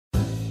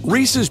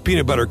Reese's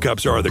peanut butter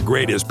cups are the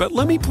greatest, but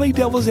let me play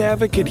devil's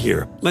advocate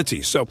here. Let's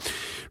see. So,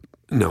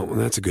 no,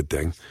 that's a good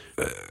thing.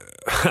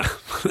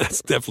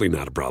 That's definitely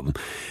not a problem.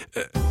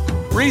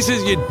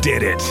 Reese's, you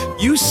did it.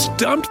 You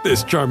stumped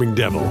this charming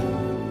devil.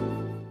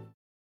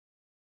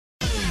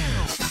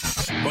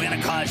 We're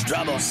going to cause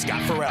trouble.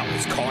 Scott Farrell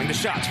is calling the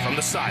shots from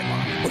the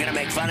sideline. We're going to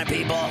make fun of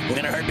people. We're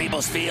going to hurt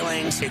people's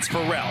feelings. It's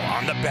Farrell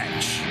on the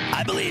bench.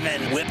 I believe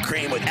in whipped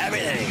cream with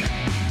everything.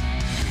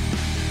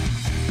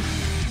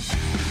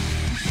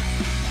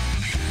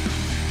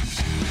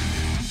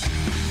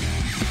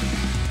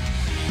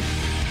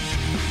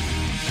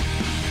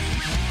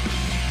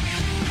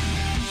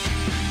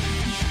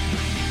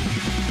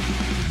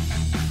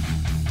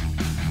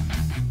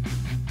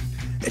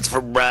 It's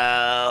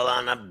Farrell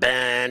on the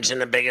bench in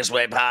the biggest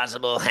way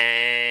possible,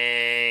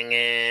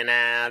 hanging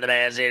out. The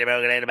bad seed,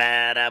 broken, ain't a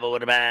bad apple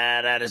with a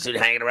bad attitude,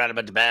 hanging around a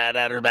bunch of bad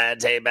actors, bad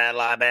tape, bad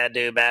lie, bad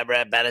dude, bad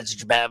rep, bad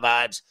attitude, bad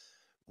vibes.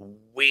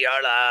 We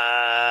are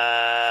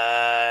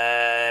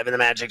live in the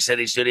Magic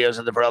City studios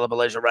of the Farrell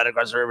Palatial, right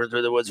across the river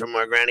through the woods from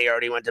where Granny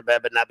already went to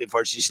bed, but not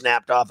before she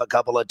snapped off a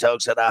couple of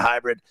tokes at a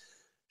hybrid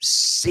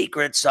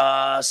secret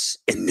sauce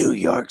in New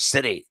York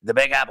City. The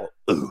Big Apple.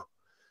 Ooh.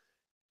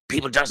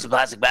 People dressed in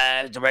plastic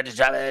bags, directed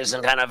traffic,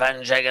 some kind of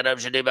fashion shake it up,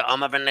 should do, but all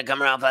my friends that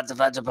come around, flats a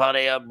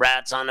party up,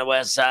 rats on the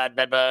west side,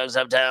 bedbugs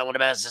uptown, with the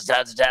best of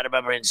styles,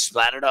 tatterbubber, and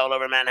splattered all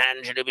over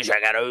Manhattan, should do, be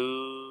shack out.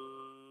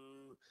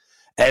 Ooh.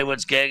 Hey,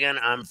 what's gigging?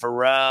 I'm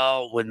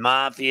Farrell with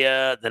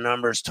Mafia. The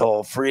number's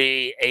toll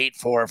free,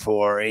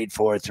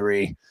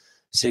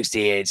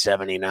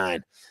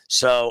 844-843-6879.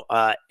 So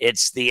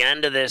it's the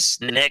end of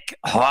this Nick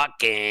Hawk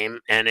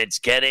game, and it's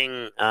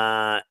getting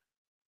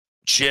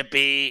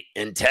chippy,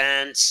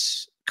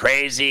 intense,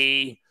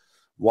 crazy,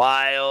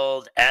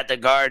 wild at the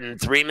Garden.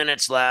 3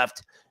 minutes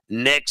left.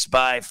 Knicks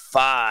by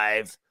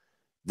 5.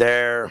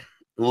 They're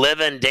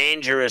living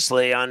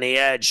dangerously on the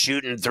edge,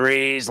 shooting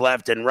threes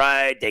left and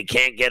right. They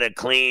can't get a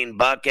clean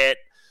bucket.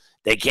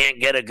 They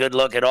can't get a good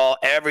look at all.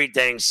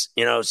 Everything's,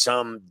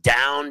 some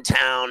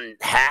downtown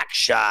hack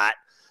shot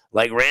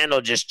like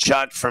Randall just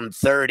chucked from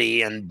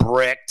 30 and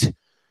bricked.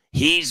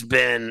 He's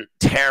been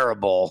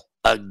terrible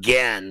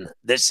again.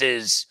 This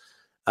is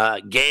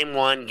game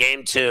 1,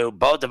 game 2,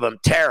 both of them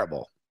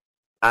terrible.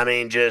 I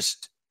mean,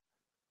 just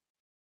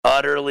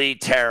utterly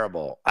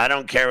terrible. I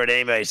don't care what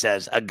anybody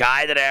says. A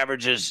guy that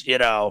averages,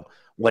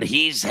 what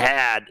he's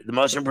had, the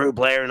most improved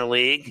player in the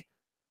league,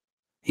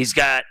 he's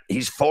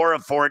 4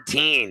 of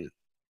 14,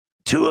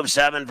 2 of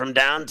 7 from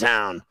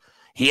downtown.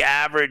 He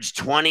averaged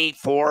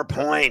 24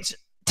 points,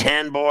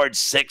 10 boards,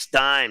 6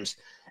 dimes,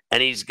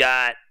 and he's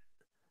got,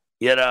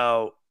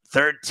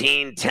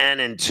 13,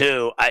 10, and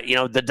 2.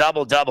 The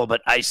double-double,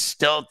 but I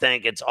still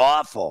think it's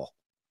awful.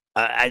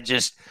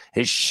 His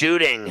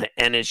shooting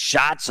and his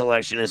shot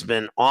selection has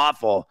been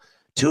awful.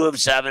 2 of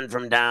 7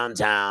 from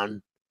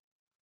downtown.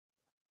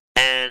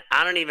 And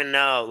I don't even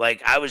know,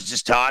 I was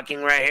just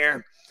talking right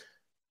here.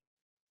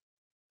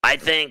 I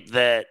think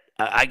that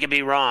I could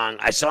be wrong.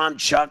 I saw him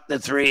chuck the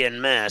 3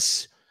 and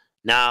miss.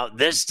 Now,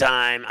 this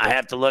time, I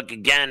have to look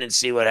again and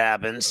see what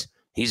happens.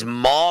 He's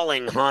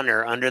mauling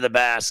Hunter under the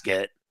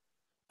basket.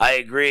 I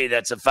agree,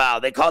 that's a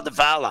foul. They called the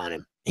foul on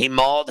him. He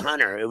mauled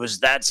Hunter. It was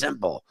that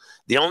simple.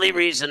 The only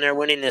reason they're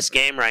winning this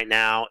game right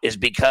now is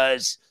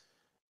because,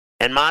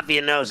 and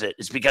Mafia knows it,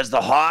 it's because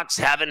the Hawks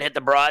haven't hit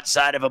the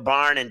broadside of a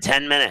barn in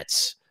 10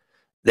 minutes.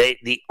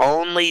 The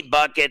only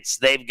buckets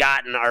they've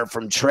gotten are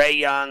from Trae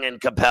Young and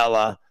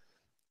Capella,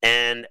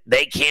 and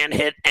they can't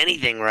hit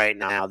anything right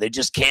now. They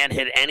just can't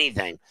hit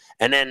anything.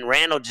 And then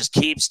Randall just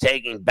keeps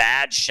taking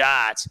bad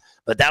shots.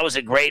 But that was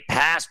a great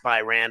pass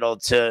by Randall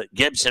to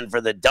Gibson for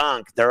the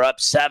dunk. They're up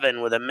 7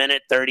 with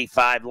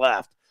 1:35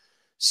 left.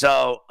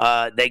 So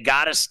they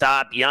got to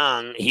stop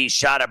Young. He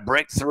shot a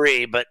brick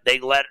 3, but they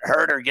let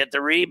Herter get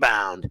the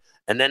rebound.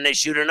 And then they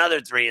shoot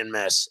another 3 and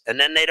miss. And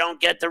then they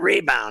don't get the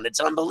rebound. It's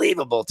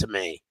unbelievable to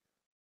me.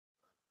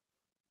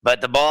 But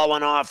the ball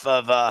went off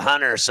of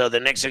Hunter, so the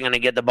Knicks are going to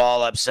get the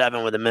ball up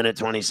 7 with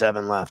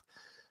 1:27 left.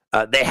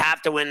 They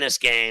have to win this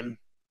game.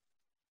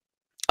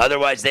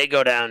 Otherwise, they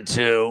go down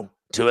 2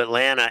 to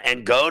Atlanta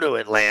and go to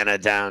Atlanta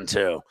down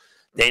 2.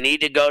 They need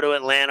to go to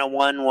Atlanta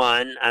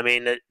 1-1. I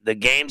mean, the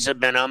games have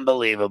been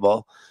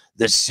unbelievable.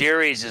 The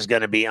series is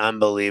going to be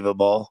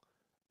unbelievable.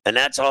 And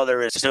that's all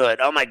there is to it.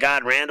 Oh, my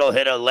God, Randall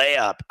hit a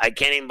layup. I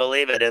can't even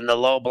believe it in the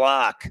low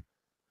block.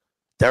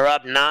 They're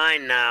up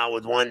 9 now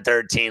with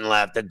 1:13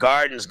 left. The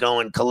Garden's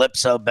going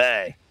Calypso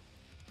Bay.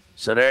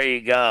 So there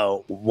you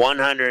go,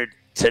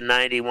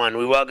 100-91.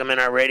 We welcome in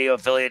our radio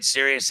affiliate,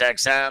 Sirius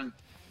XM,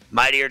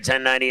 Mightier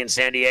 1090 in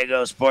San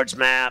Diego, Sports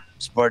Map,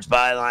 Sports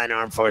Byline,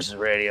 Armed Forces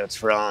Radio. It's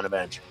Farrell on the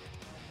bench.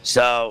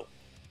 So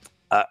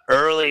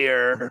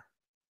earlier,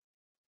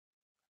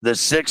 the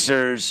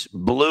Sixers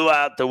blew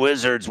out the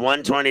Wizards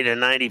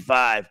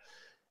 120-95.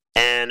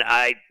 And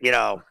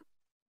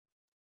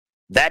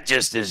that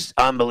just is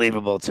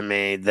unbelievable to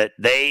me that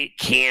they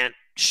can't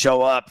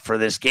show up for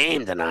this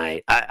game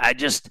tonight.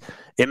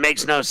 It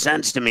makes no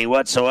sense to me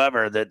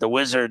whatsoever that the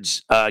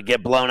Wizards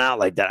get blown out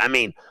like that. I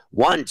mean,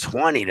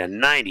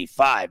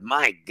 120-95.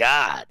 My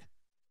God.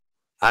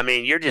 I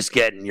mean, you're just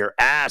getting your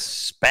ass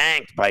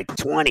spanked by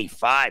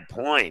 25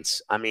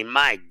 points. I mean,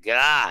 my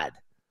God.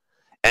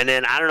 And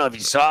then I don't know if you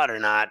saw it or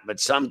not, but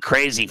some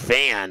crazy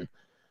fan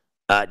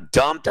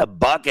dumped a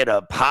bucket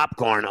of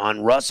popcorn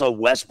on Russell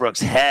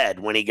Westbrook's head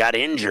when he got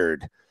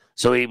injured.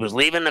 So he was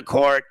leaving the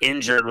court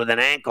injured with an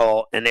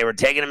ankle, and they were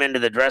taking him into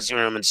the dressing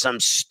room, and some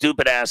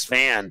stupid-ass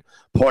fan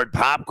poured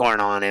popcorn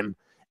on him,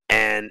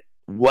 and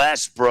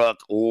Westbrook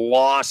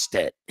lost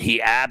it.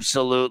 He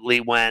absolutely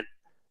went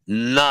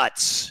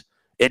nuts.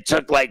 It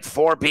took like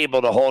 4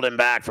 people to hold him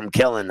back from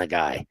killing the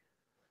guy.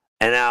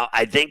 And now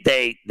I think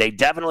they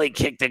definitely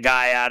kicked the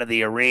guy out of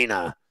the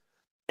arena.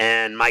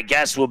 And my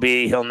guess will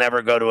be he'll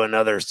never go to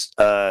another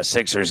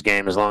Sixers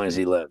game as long as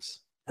he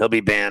lives. He'll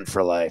be banned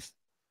for life.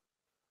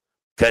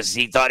 Because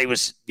he thought he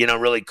was,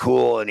 really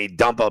cool, and he'd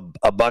dump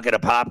a bucket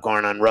of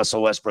popcorn on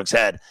Russell Westbrook's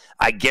head.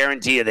 I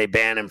guarantee you they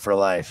ban him for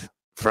life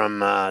from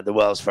the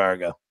Wells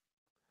Fargo.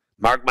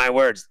 Mark my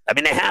words. I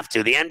mean, they have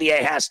to. The NBA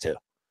has to.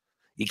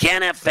 You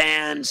can't have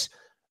fans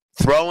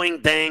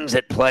throwing things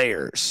at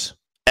players,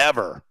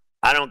 ever.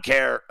 I don't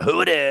care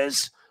who it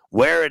is,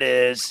 where it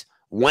is,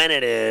 when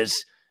it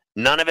is.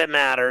 None of it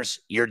matters.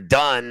 You're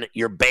done.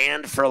 You're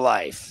banned for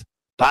life.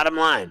 Bottom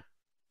line.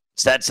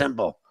 It's that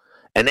simple.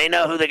 And they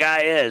know who the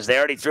guy is. They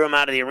already threw him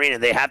out of the arena.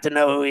 They have to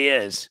know who he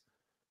is.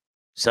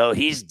 So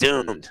he's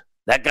doomed.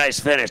 That guy's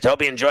finished. I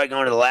hope he enjoyed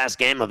going to the last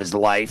game of his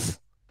life.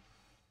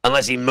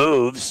 Unless he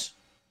moves.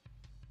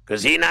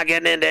 Because he's not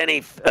getting into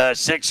any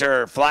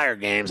Sixer Flyer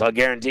games. I'll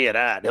guarantee you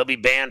that. He'll be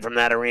banned from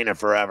that arena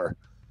forever.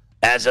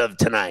 As of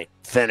tonight.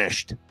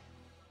 Finished.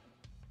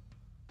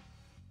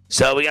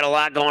 So we got a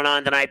lot going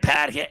on tonight.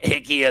 Pat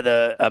Hickey of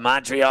the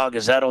Montreal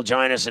Gazette will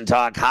join us and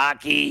talk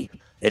hockey.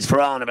 It's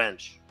Ferrall on the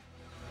bench.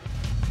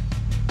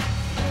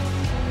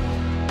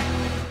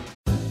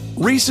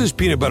 Reese's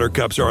Peanut Butter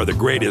Cups are the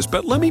greatest,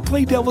 but let me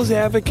play devil's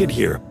advocate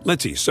here.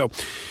 Let's see. So,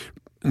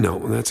 no,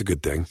 that's a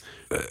good thing.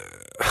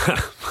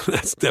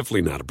 That's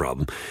definitely not a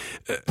problem.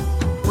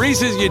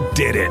 Reese's, you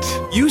did it.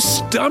 You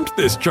stumped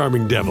this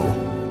charming devil.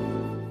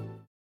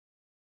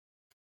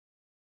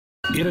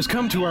 It has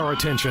come to our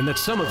attention that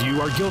some of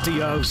you are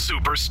guilty of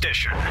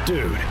superstition.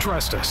 Dude,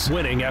 trust us.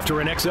 Winning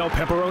after an XL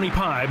pepperoni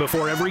pie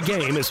before every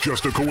game is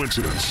just a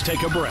coincidence.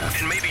 Take a breath.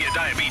 And maybe a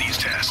diabetes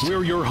test.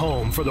 We're your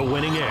home for the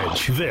winning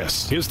edge.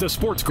 This is the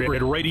Sports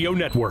Grid Radio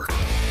Network.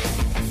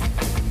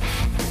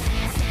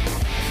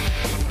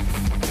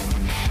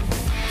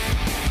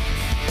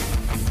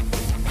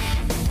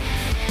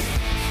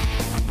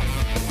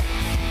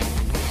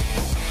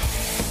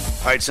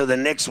 All right, so the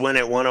Knicks win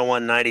at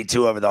 101-92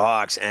 over the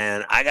Hawks,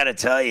 and I got to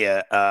tell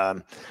you,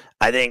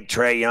 I think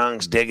Trae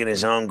Young's digging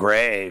his own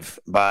grave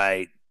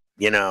by,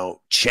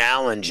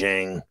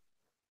 challenging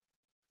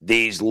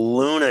these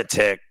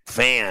lunatic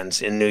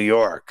fans in New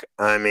York.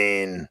 I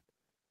mean,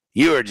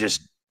 you are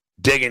just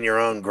digging your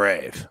own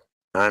grave.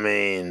 I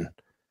mean,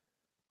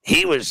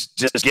 he was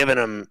just giving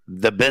them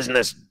the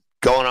business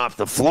going off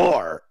the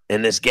floor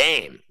in this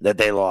game that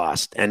they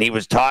lost, and he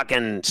was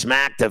talking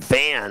smack to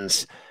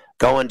fans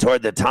going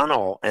toward the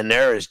tunnel, and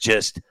there is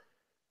just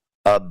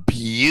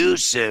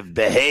abusive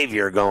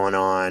behavior going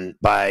on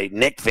by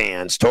Knick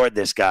fans toward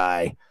this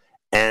guy.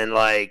 And,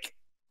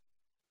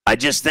 I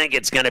just think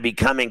it's going to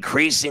become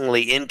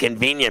increasingly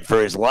inconvenient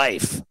for his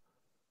life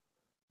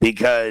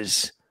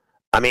because,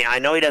 I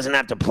know he doesn't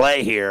have to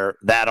play here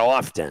that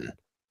often,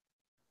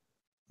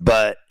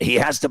 but he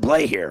has to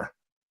play here.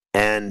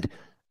 And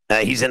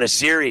he's in a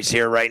series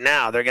here right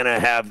now. They're going to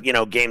have,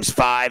 games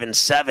 5 and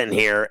 7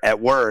 here at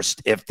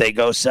worst if they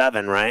go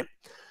 7, right?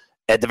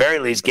 At the very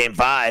least, game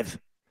 5.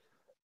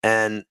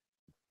 And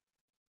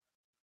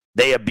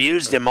they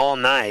abused him all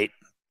night.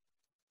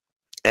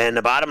 And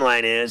the bottom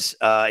line is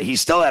he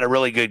still had a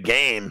really good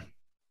game.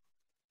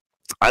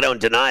 I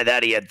don't deny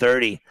that. He had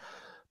 30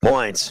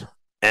 points,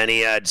 and he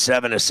had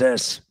 7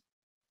 assists.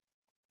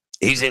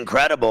 He's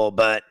incredible,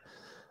 but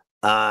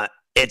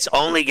it's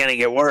only going to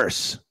get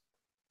worse.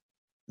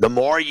 The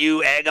more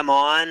you egg them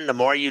on, the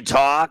more you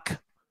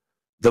talk,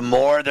 the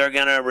more they're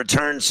going to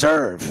return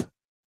serve.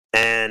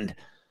 And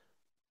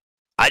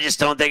I just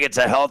don't think it's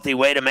a healthy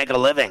way to make a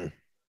living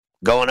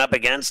going up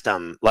against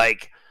them.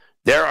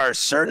 There are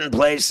certain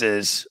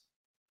places,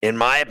 in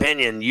my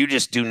opinion, you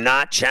just do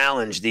not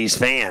challenge these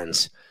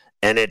fans,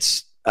 and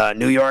it's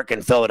New York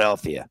and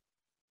Philadelphia.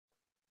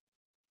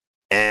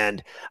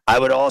 And I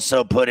would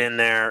also put in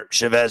there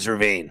Chavez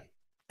Ravine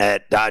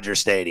at Dodger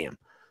Stadium.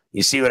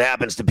 You see what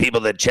happens to people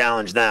that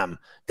challenge them.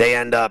 They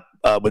end up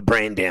with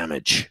brain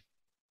damage.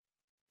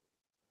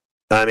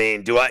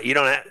 You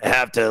don't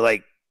have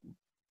to,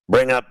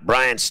 bring up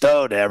Brian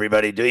Stowe to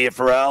everybody, do you,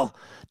 Ferrall?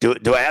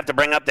 Do I have to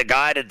bring up the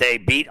guy that they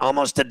beat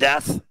almost to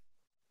death?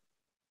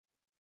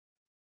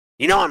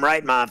 I'm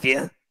right,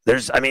 Mafia.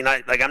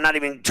 I'm not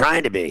even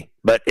trying to be,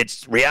 but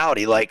it's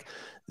reality.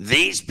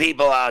 These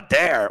people out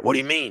there, what do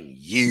you mean,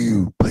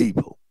 you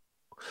people?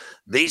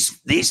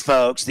 These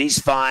folks, these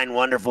fine,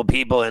 wonderful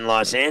people in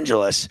Los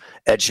Angeles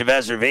at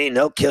Chavez Ravine,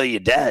 they'll kill you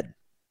dead.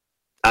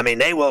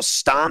 They will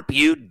stomp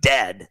you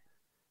dead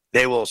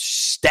They will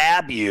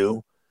stab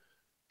you,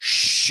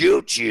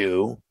 shoot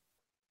you,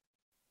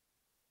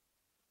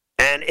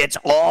 and it's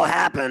all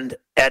happened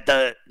at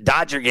the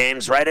Dodger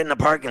games right in the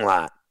parking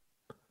lot.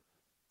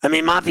 I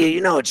mean, Mafia,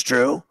 you know it's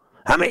true.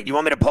 How many? You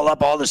want me to pull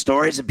up all the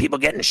stories of people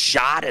getting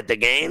shot at the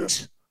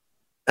games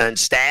and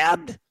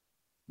stabbed,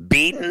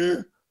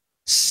 beaten,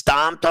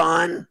 stomped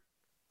on?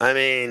 I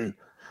mean,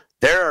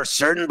 there are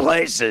certain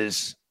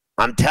places,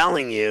 I'm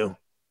telling you,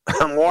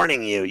 I'm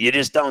warning you, you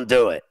just don't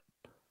do it.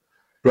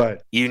 Right.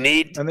 You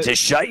need to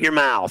shut your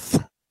mouth.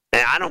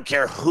 And I don't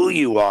care who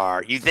you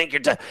are. You think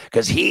you're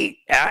because he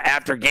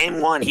after game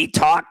 1 he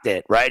talked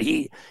it, right?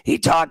 He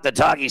talked the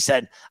talk. He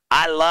said,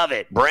 "I love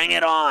it. Bring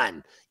it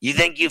on. You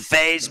think you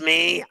faze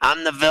me?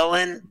 I'm the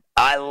villain.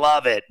 I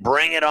love it.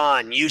 Bring it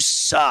on. You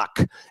suck."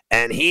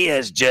 And he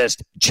has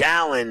just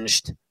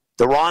challenged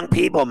the wrong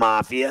people,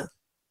 Mafia.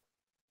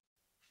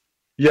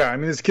 Yeah, I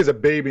mean, this kid's a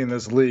baby in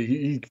this league.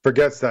 He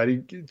forgets that.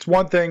 It's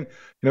one thing,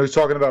 he's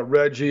talking about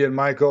Reggie and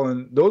Michael,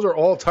 and those are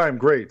all-time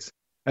greats.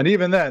 And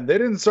even then, they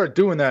didn't start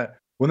doing that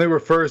when they were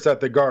first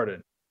at the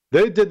Garden.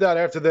 They did that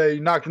after they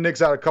knocked the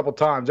Knicks out a couple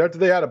times. After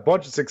they had a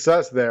bunch of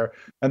success there,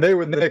 and they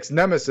were the Knicks'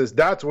 nemesis,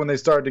 that's when they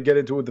started to get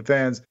into it with the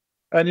fans.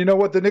 And you know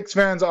what? The Knicks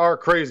fans are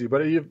crazy.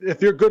 But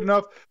if you're good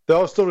enough,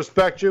 they'll still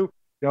respect you.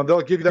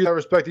 They'll give you that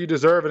respect that you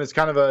deserve, and it's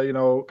kind of a,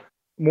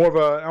 more of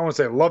a, I don't want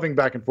to say loving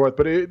back and forth,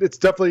 but it's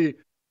definitely,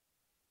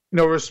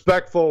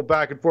 respectful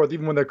back and forth,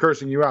 even when they're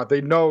cursing you out. They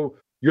know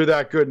you're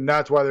that good, and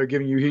that's why they're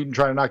giving you heat and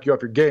trying to knock you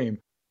off your game.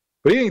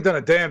 But he ain't done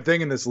a damn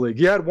thing in this league.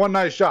 He had one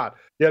nice shot.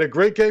 He had a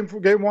great game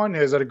for game 1. He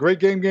has had a great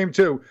game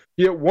 2.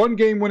 He had one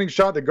game-winning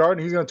shot at the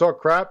Garden. He's going to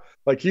talk crap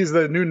like he's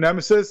the new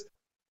nemesis.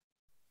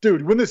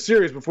 Dude, win this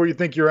series before you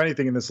think you're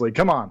anything in this league.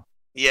 Come on.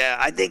 Yeah,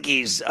 I think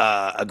he's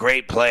a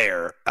great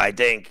player. I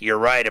think you're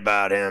right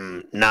about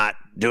him not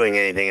doing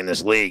anything in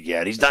this league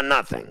yet. He's done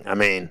nothing. I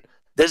mean,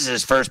 this is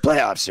his first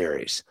playoff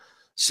series.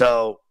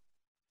 So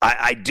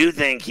I do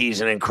think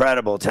he's an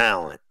incredible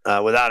talent,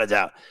 without a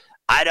doubt.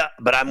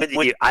 But I'm with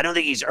you. I don't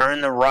think he's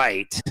earned the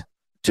right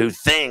to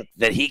think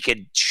that he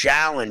could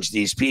challenge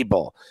these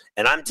people.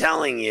 And I'm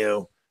telling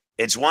you,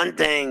 it's one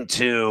thing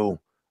to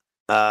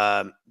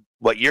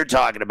what you're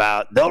talking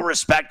about. They'll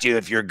respect you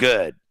if you're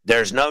good.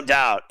 There's no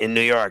doubt in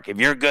New York. If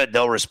you're good,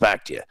 they'll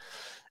respect you.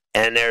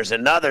 And there's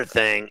another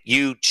thing.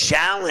 You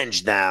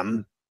challenge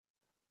them,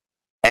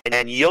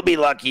 and you'll be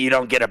lucky you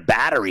don't get a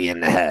battery in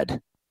the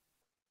head.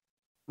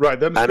 Right.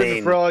 Them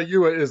spinning for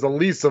LIU is the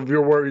least of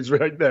your worries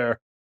right there.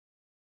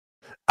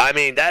 I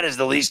mean, that is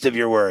the least of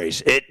your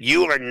worries.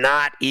 You are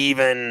not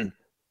even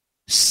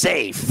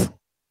safe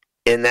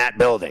in that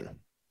building.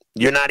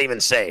 You're not even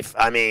safe.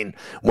 I mean,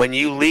 when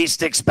you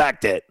least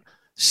expect it,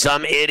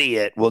 some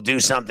idiot will do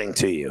something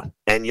to you,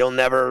 and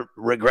you'll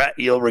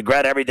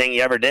regret everything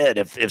you ever did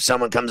if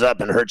someone comes up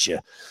and hurts you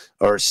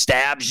or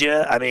stabs you.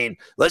 I mean,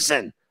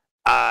 listen,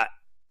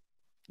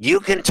 you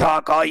can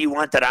talk all you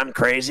want that I'm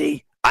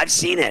crazy. I've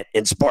seen it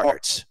in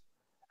sports.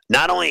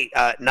 Not only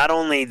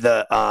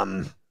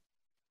the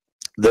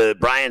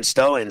Brian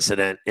Stowe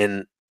incident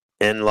in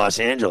Los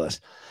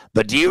Angeles,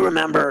 but do you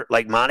remember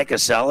like Monica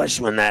Seles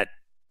when that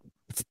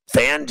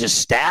fan just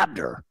stabbed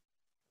her?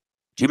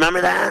 Do you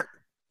remember that?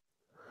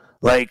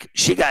 Like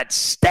she got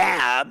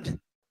stabbed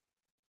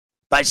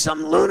by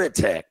some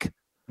lunatic.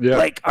 Yeah.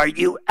 Like, are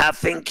you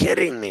effing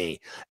kidding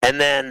me?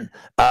 And then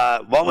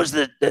what was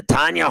the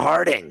Tanya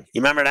Harding?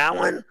 You remember that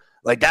one?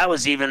 Like that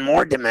was even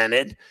more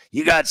demented.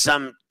 You got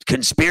some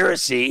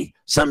conspiracy,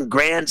 some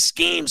grand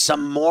scheme,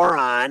 some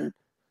moron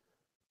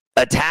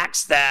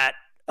attacks that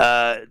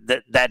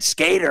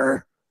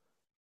skater,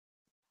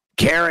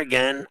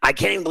 Kerrigan. I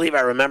can't even believe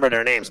I remember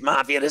their names.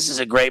 Mafia, this is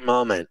a great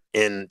moment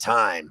in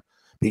time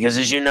because,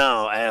 as you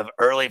know, I have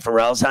early for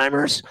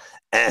Alzheimer's,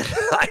 and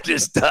I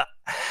just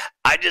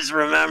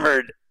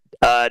remembered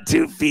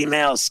 2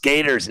 female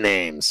skaters'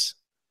 names.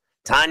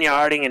 Tanya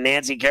Harding and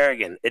Nancy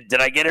Kerrigan.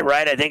 Did I get it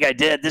right? I think I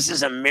did. This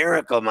is a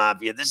miracle,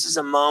 Mafia. This is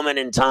a moment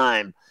in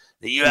time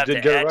that you have to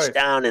etch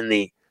down in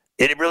the –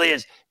 it really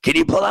is. Can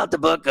you pull out the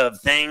book of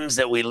things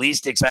that we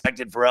least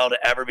expected Pharrell to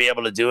ever be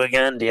able to do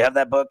again? Do you have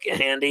that book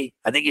handy?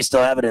 I think you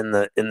still have it in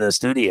the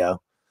studio.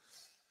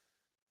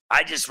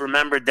 I just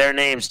remembered their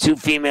names, 2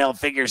 female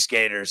figure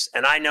skaters,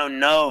 and I know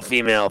no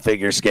female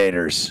figure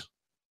skaters.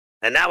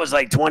 And that was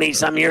like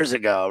 20-some years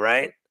ago,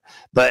 right?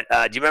 But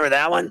do you remember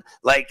that one?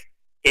 Like,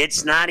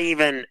 it's not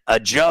even a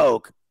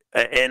joke.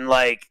 And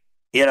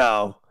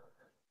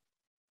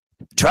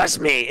trust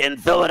me, in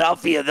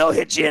Philadelphia, they'll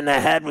hit you in the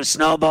head with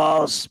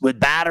snowballs, with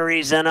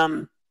batteries in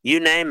them, you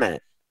name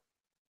it.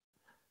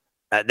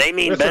 They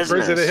mean business. So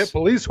crazy they hit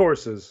police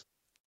horses.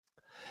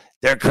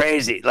 They're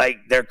crazy.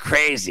 They're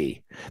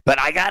crazy. But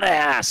I got to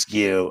ask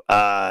you,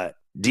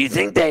 do you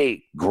think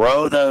they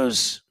grow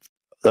those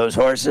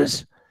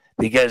horses?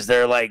 Because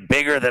they're like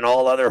bigger than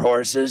all other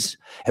horses.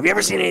 Have you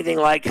ever seen anything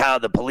like how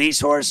the police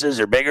horses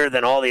are bigger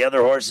than all the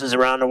other horses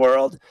around the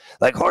world?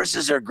 Like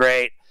horses are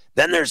great.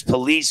 Then there's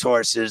police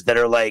horses that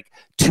are like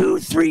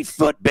 2-3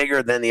 foot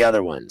bigger than the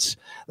other ones.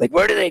 Like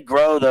where do they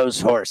grow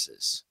those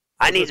horses?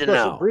 I need to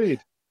know.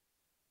 Breed.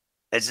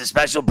 It's a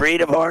special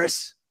breed of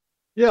horse?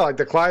 Yeah, like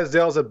the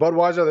Clydesdales at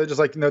Budweiser, they're just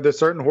like, there's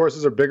certain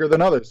horses are bigger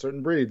than others,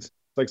 certain breeds.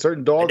 Like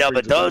certain dog breeds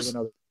but those,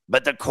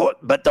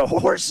 but the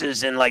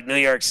horses in like New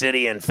York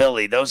City and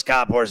Philly, those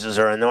cop horses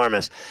are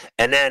enormous.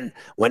 And then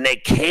when they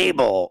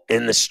cable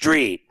in the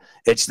street,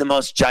 it's the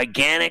most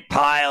gigantic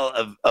pile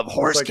of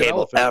horse like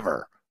cable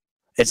ever.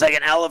 It's like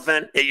an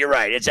elephant. You're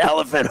right. It's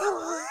elephant.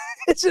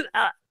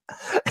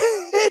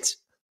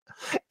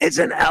 it's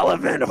an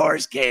elephant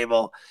horse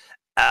cable.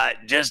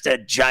 Just a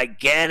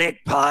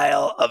gigantic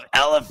pile of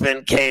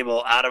elephant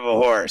cable out of a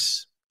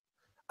horse.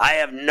 I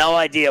have no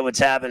idea what's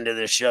happened to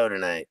this show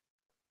tonight.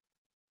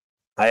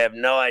 I have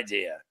no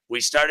idea. We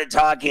started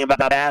talking about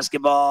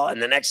basketball,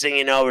 and the next thing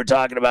you know, we're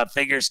talking about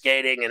figure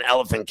skating and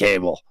elephant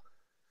cable.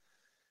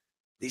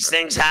 These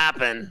things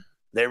happen.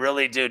 They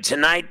really do.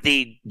 Tonight,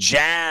 the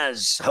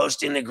Jazz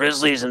hosting the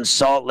Grizzlies and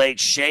Salt Lake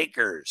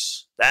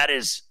Shakers. That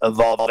is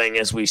evolving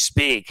as we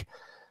speak.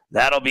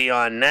 That'll be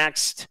on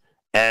next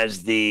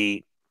as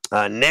the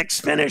Knicks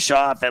finish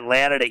off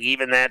Atlanta to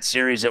even that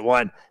series at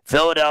 1.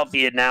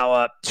 Philadelphia now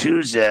up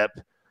 2-0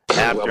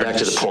 after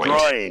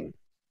destroying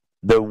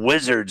the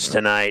Wizards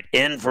tonight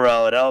in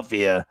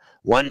Philadelphia,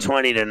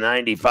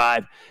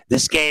 120-95.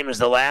 This game is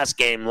the last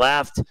game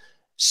left.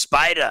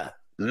 Spida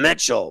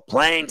Mitchell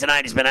playing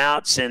tonight. He's been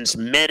out since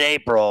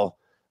mid-April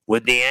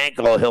with the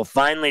ankle. He'll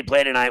finally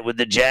play tonight with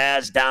the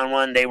Jazz down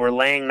 1. They were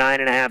laying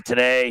 9.5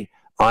 today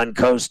on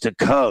Coast to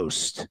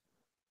Coast.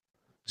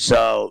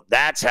 So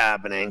that's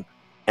happening.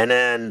 And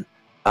then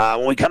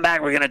when we come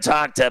back, we're going to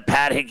talk to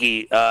Pat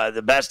Hickey,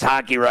 the best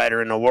hockey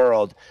writer in the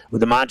world,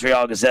 with the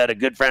Montreal Gazette, a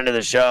good friend of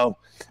the show.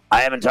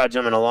 I haven't talked to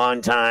him in a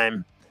long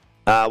time.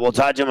 We'll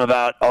talk to him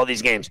about all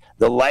these games.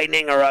 The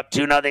Lightning are up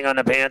 2-0 on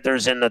the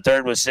Panthers in the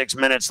third with 6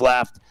 minutes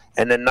left.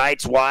 And the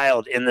Knights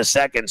Wild in the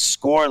second,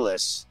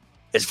 scoreless.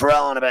 Is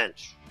Pharrell on the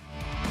bench?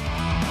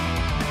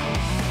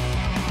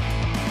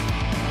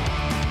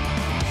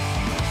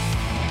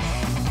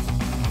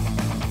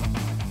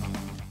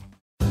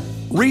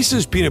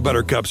 Reese's Peanut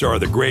Butter Cups are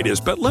the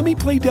greatest, but let me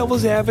play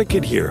devil's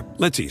advocate here.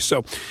 Let's see.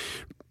 So,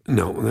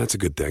 no, that's a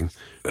good thing.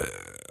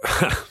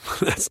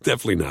 That's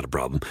definitely not a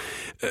problem.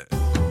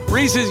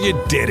 Reese's,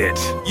 you did it.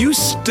 You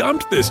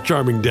stumped this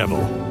charming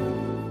devil.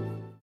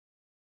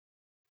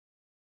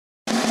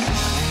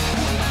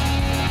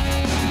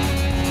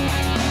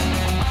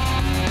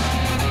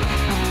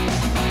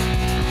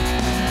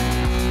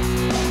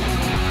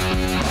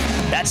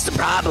 That's the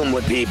problem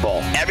with people.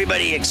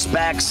 Everybody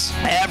expects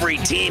every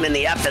team in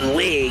the effing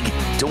league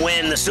to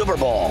win the Super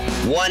Bowl.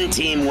 One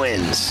team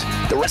wins.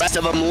 The rest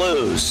of them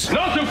lose.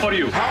 Nothing for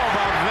you. How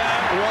about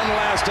that? One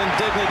last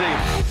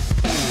indignity.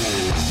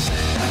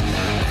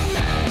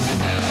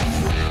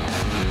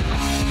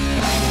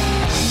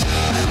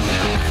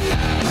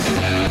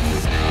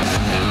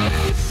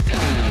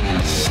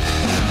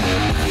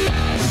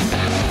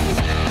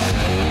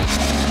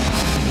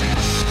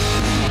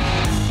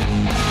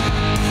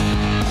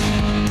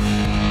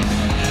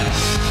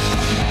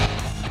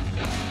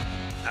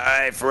 All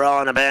right, Pharrell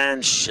on the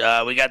bench.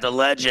 We got the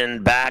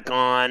legend back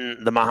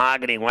on the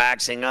mahogany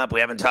waxing up. We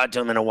haven't talked to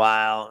him in a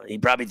while. He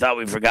probably thought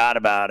we forgot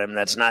about him.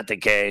 That's not the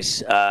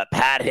case.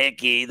 Pat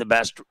Hickey, the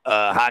best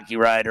hockey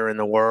writer in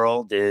the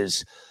world,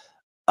 is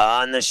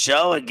on the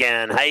show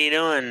again. How you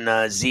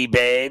doing,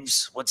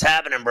 Z-Babes? What's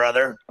happening,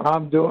 brother?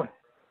 I'm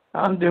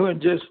doing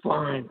just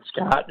fine,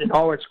 Scott.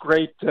 It's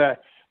great.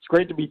 It's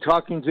great to be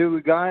talking to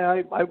a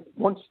guy I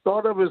once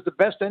thought of as the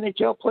best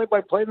NHL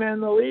play-by-play man in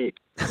the league.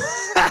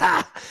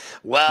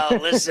 Well,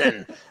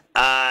 listen,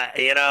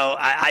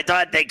 I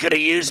thought they could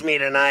have used me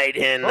tonight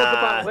in.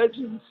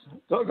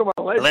 Talk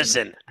about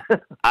legends.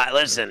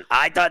 Listen,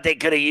 I thought they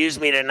could have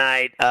used me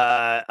tonight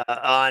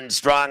on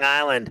Strong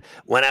Island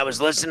when I was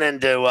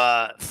listening to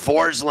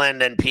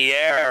Forsland and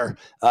Pierre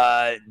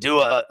do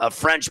a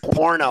French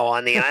porno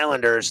on the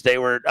Islanders. They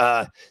were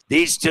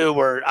these two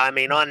were,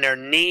 on their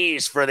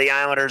knees for the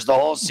Islanders the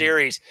whole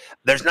series.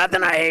 There's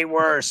nothing I hate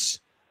worse.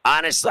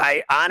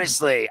 Honestly,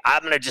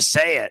 I'm going to just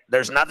say it.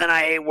 There's nothing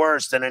I hate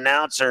worse than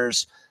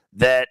announcers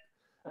that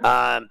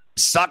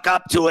suck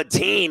up to a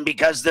team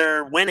because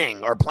they're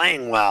winning or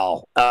playing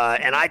well.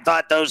 And I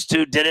thought those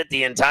two did it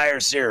the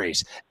entire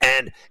series.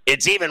 And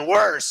it's even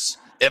worse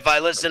if I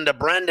listen to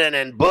Brendan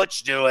and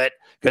Butch do it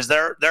because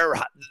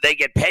they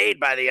get paid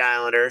by the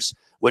Islanders,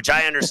 which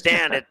I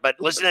understand it. But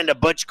listening to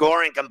Butch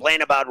Goring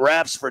complain about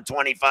refs for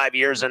 25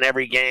 years in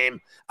every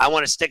game, I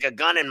want to stick a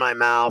gun in my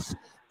mouth.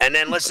 And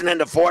then listening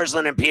to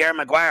Forsland and Pierre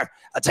Maguire,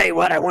 I'll tell you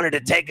what, I wanted to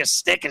take a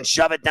stick and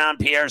shove it down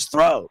Pierre's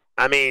throat.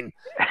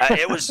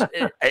 It was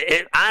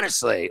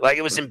honestly,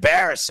 it was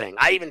embarrassing.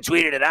 I even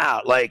tweeted it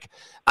out.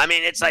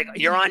 It's like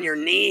you're on your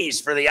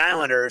knees for the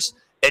Islanders.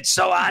 It's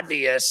so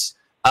obvious.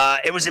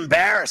 It was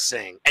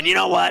embarrassing. And you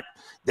know what?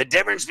 The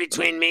difference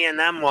between me and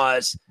them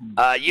was,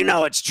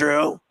 it's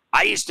true.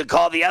 I used to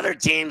call the other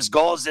team's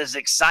goals as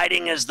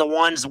exciting as the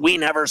ones we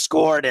never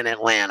scored in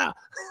Atlanta.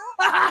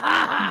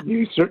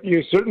 You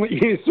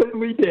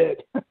certainly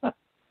did.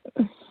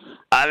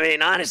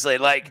 Honestly,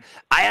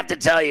 I have to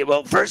tell you.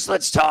 Well, first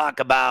let's talk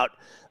about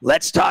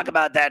let's talk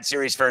about that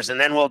series first, and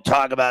then we'll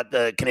talk about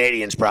the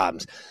Canadians'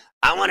 problems.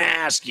 I want to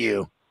ask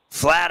you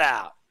flat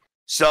out.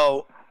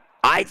 So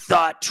I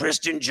thought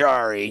Tristan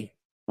Jarry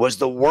was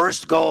the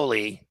worst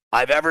goalie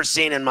I've ever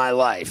seen in my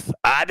life.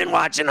 I've been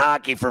watching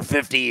hockey for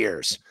 50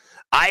 years.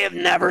 I have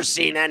never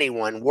seen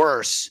anyone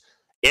worse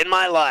in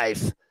my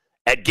life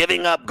at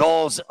giving up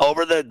goals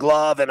over the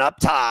glove and up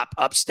top,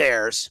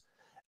 upstairs.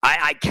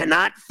 I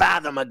cannot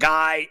fathom a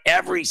guy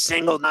every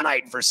single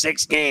night for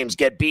 6 games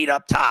get beat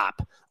up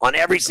top on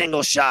every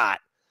single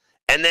shot.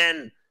 And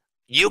then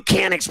you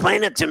can't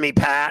explain it to me,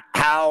 Pat,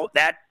 how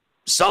that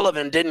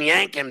Sullivan didn't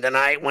yank him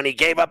tonight when he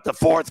gave up the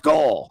 4th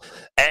goal.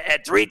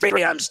 At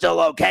 3-3, I'm still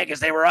okay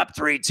because they were up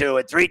 3-2.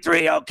 At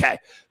 3-3, okay.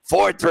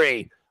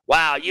 4-3,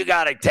 wow, you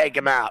got to take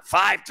him out.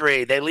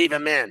 5-3, they leave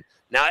him in.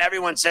 Now,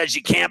 everyone says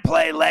you can't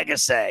play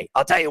Legacy.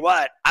 I'll tell you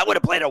what, I would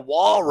have played a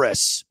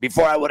walrus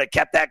before I would have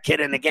kept that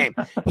kid in the game.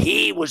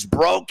 He was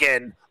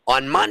broken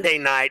on Monday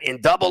night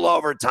in double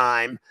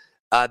overtime.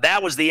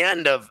 That was the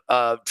end of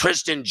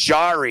Tristan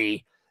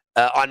Jarry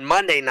on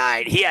Monday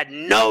night. He had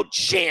no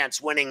chance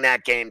winning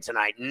that game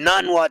tonight,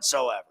 none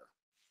whatsoever.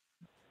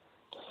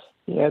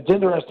 Yeah, it's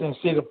interesting to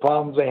see the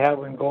problems they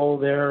have in goal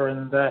there.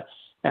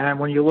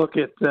 And when you look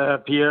at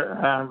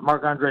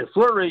Marc-Andre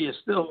Fleury is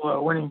still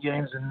winning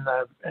games in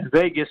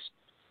Vegas,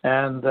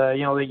 and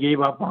they gave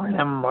up on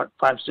him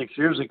 5-6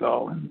 years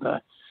ago, and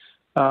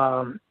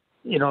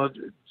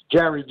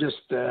Jarry just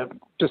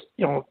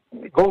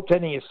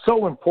goaltending is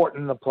so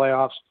important in the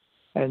playoffs,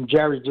 and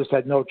Jarry just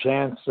had no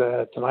chance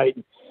tonight.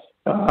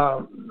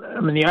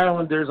 The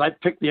Islanders, I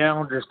picked the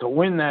Islanders to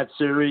win that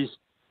series,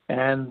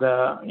 and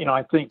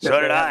I think that so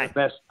they have the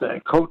best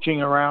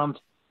coaching around,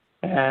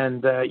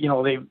 and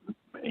they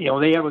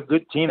have a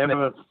good team. They have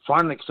a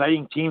fun,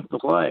 exciting team to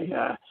play.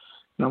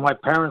 My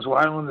parents were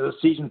Islanders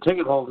season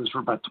ticket holders for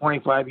about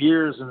 25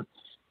 years, and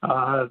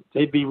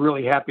they'd be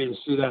really happy to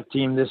see that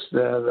team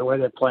the way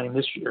they're playing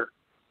this year.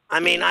 I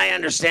mean, I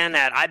understand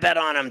that. I bet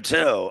on them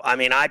too. I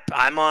mean,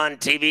 I'm on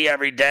TV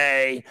every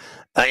day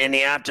in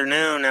the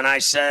afternoon, and I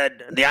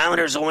said the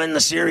Islanders will win the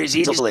series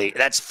easily.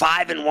 That's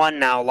 5-1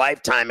 now,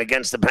 lifetime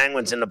against the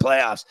Penguins in the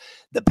playoffs.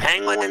 The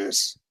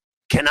Penguins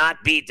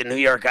cannot beat the New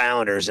York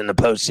Islanders in the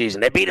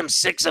postseason. They beat them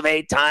 6 of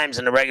 8 times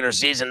in the regular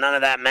season. None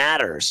of that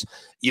matters.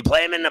 You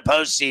play them in the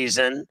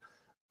postseason,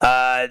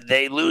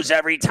 they lose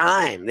every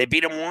time. They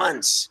beat them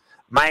once.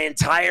 My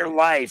entire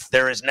life,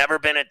 there has never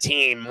been a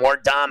team more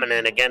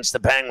dominant against the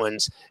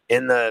Penguins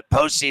in the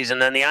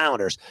postseason than the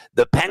Islanders.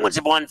 The Penguins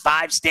have won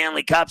 5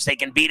 Stanley Cups. They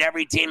can beat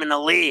every team in the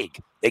league.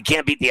 They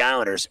can't beat the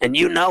Islanders, and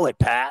you know it,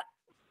 Pat.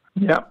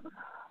 Yep.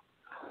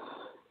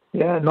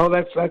 Yeah, no,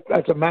 that's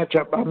a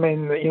matchup. I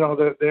mean,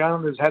 the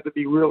Islanders had to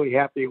be really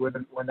happy when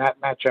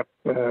that matchup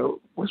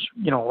was,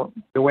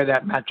 the way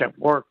that matchup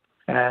worked.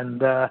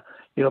 And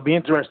it'll be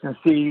interesting to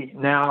see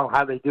now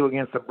how they do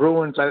against the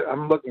Bruins.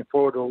 I'm looking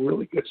forward to a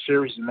really good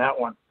series in that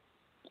one.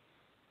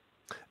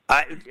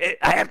 I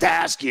have to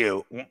ask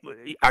you,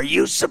 are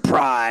you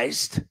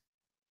surprised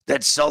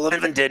that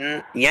Sullivan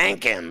didn't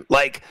yank him?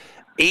 Like,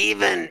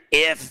 even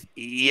if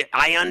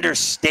I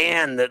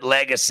understand that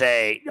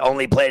Legacy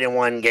only played in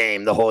 1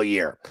 game the whole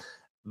year,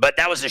 but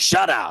that was a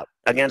shutout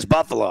against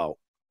Buffalo.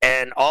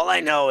 And all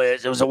I know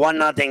is it was a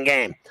 1-0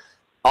 game.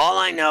 All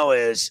I know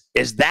is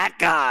that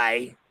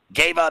guy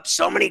gave up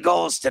so many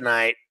goals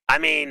tonight. I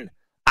mean,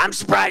 I'm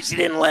surprised he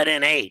didn't let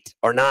in 8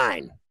 or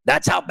 9.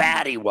 That's how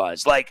bad he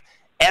was. Like,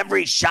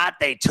 every shot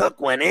they took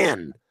went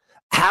in.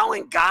 How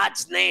in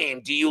God's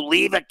name do you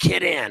leave a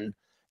kid in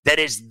that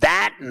is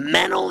that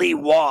mentally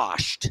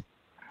washed?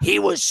 He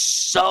was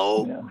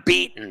so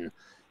beaten.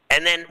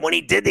 And then when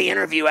he did the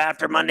interview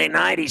after Monday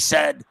night, he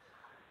said,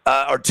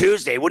 or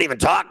Tuesday, he wouldn't even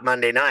talk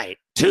Monday night.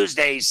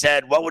 Tuesday, he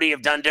said, what would he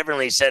have done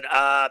differently? He said,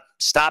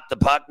 stop the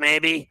puck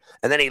maybe.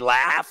 And then he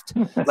laughed.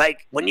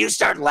 Like, when you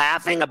start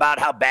laughing about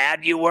how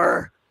bad you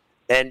were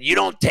and you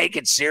don't take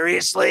it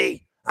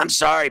seriously, I'm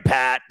sorry,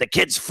 Pat, the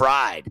kid's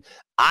fried.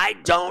 I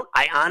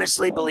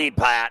honestly believe,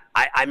 Pat,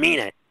 I mean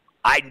it.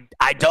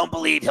 I don't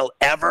believe he'll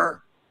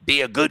ever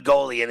be a good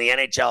goalie in the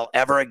NHL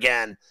ever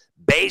again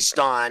based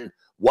on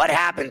what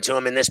happened to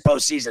him in this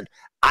postseason.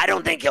 I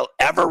don't think he'll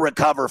ever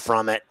recover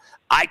from it.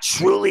 I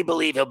truly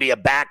believe he'll be a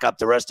backup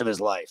the rest of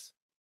his life.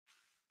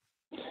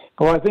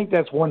 Well, I think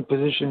that's one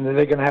position that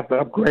they're going to have to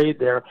upgrade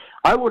there.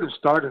 I would have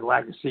started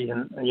Legacy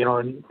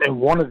in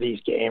one of these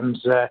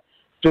games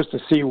just to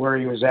see where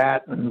he was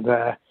at. And,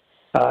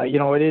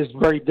 it is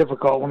very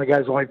difficult when the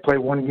guys only play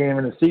 1 game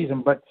in a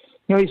season. But,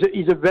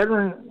 he's a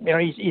veteran.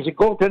 He's a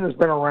goaltender who's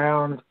been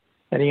around,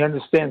 and he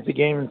understands the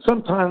game. And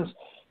sometimes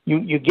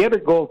you get a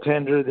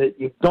goaltender that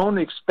you don't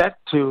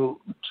expect to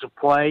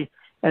play,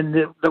 and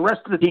the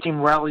rest of the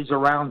team rallies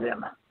around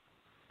him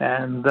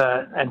and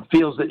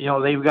feels that,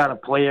 they've got to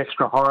play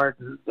extra hard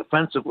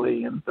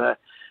defensively. And,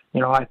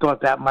 I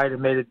thought that might have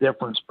made a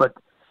difference. But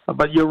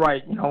you're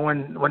right.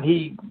 When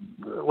he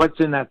lets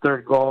in that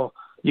 3rd goal,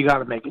 you got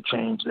to make a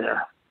change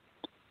there.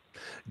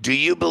 Do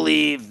you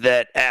believe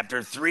that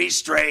after 3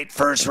 straight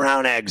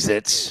first-round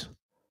exits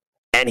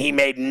and he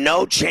made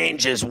no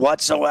changes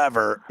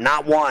whatsoever,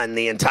 not one,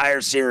 the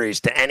entire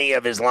series, to any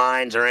of his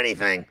lines or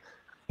anything.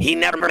 He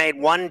never made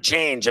one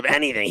change of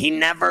anything. He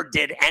never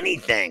did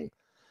anything.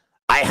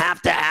 I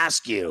have to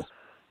ask you,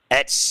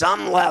 at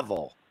some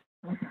level,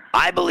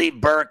 I believe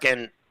Burke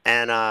and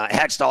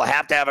Hextall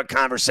have to have a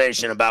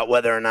conversation about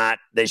whether or not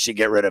they should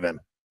get rid of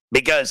him.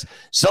 Because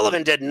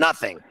Sullivan did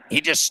nothing.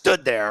 He just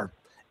stood there,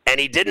 and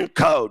he didn't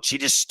coach. He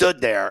just stood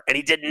there, and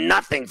he did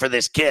nothing for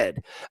this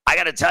kid. I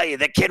got to tell you,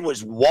 that kid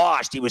was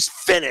washed. He was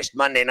finished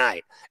Monday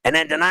night. And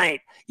then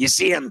tonight, you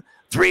see him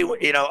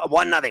 1-0,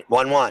 1-1,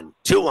 2-1,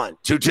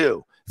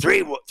 2-2,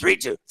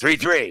 3-2,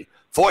 3-3,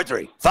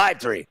 4-3,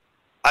 5-3.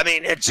 I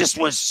mean, it just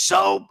was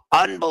so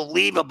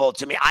unbelievable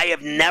to me. I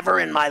have never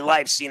in my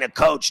life seen a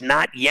coach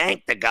not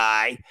yank the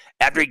guy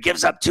after he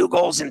gives up 2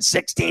 goals in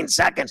 16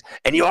 seconds,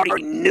 and you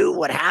already knew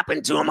what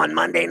happened to him on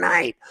Monday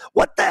night.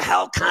 What the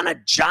hell kind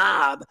of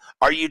job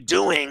are you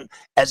doing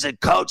as a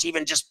coach,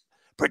 even just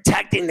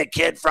protecting the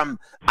kid from,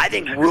 I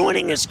think,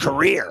 ruining his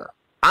career?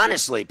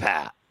 Honestly,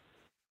 Pat.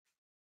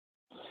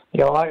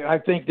 I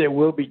think there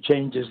will be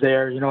changes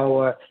there.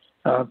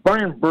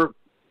 Brian Burke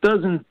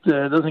doesn't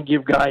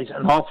give guys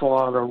an awful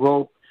lot of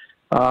rope.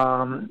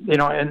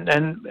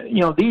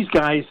 These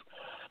guys,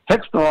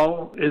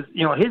 Hextall is,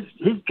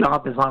 his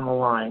job is on the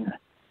line.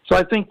 So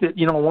I think that,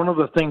 one of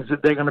the things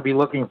that they're going to be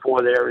looking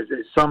for there is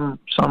some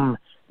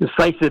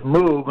decisive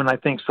move, and I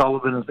think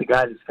Sullivan is the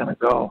guy that's going to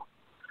go.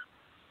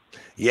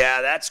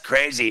 Yeah, that's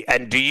crazy.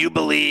 And do you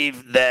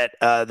believe that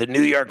the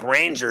New York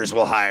Rangers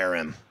will hire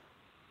him?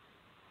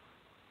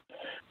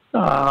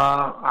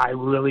 I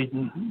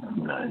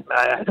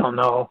don't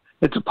know.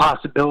 It's a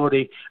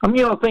possibility.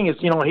 The thing is,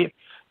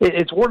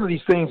 it's one of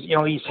these things,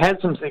 he's had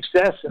some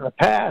success in the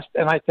past,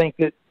 and I think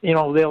that,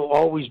 there'll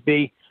always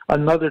be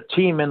another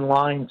team in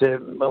line to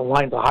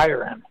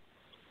hire him.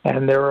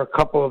 And there are a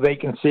couple of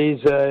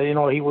vacancies.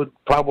 He would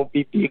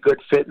probably be a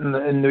good fit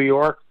in New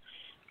York.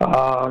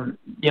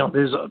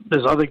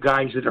 There's other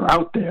guys that are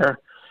out there.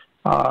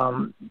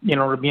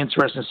 It'll be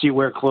interesting to see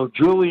where Claude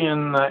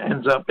Julien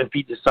ends up if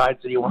he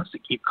decides that he wants to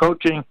keep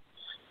coaching.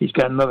 He's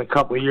got another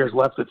couple of years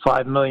left at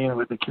 $5 million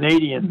with the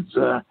Canadians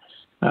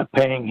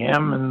paying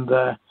him,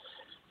 and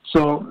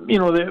so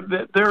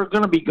there are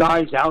going to be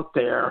guys out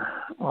there,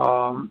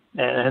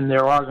 and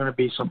there are going to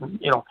be some.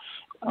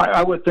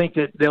 I would think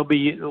that there'll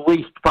be at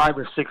least 5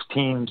 or 6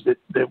 teams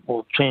that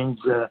will change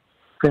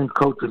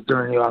coaches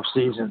during the off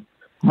season.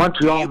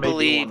 Montreal may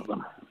be one of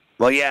them.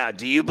 Well, yeah.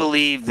 Do you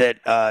believe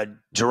that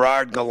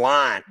Gerard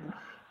Gallant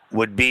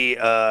would be?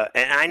 And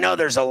I know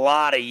there's a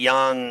lot of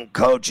young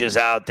coaches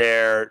out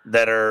there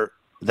that are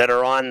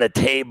on the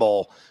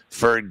table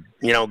for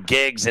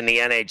gigs in the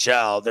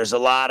NHL. There's a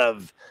lot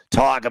of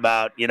talk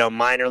about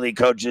minor league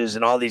coaches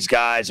and all these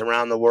guys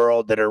around the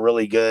world that are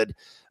really good,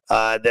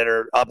 that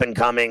are up and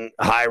coming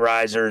high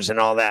risers and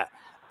all that.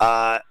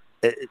 I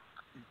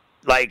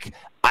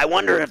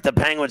wonder if the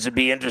Penguins would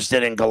be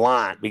interested in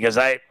Gallant, because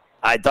I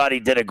thought he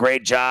did a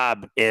great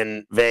job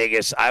in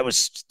Vegas. I was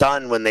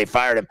stunned when they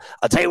fired him.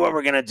 I'll tell you what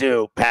we're going to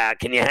do, Pat.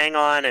 Can you hang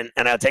on and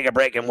I'll take a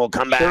break and we'll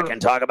come back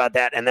and talk about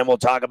that, and then we'll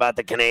talk about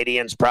the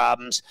Canadiens'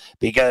 problems,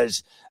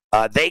 because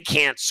they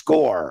can't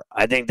score.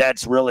 I think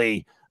that's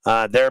really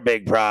their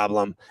big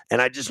problem.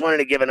 And I just wanted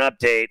to give an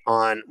update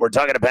on – we're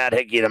talking to Pat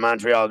Hickey, the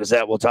Montreal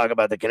Gazette. We'll talk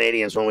about the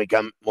Canadiens when we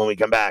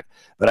come back.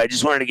 But I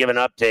just wanted to give an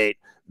update.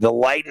 The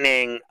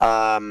Lightning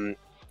are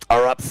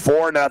up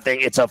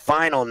 4-0. It's a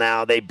final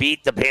now. They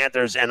beat the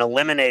Panthers and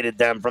eliminated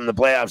them from the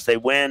playoffs. They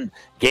win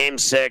Game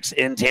 6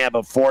 in Tampa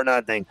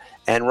 4-0.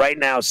 And right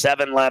now,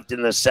 7 left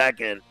in the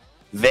second.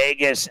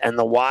 Vegas and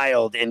the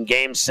Wild in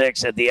Game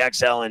 6 at the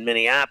XL in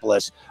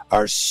Minneapolis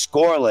are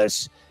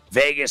scoreless.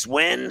 Vegas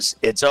wins.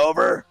 It's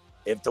over.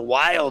 If the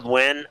Wild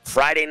win,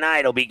 Friday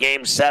night will be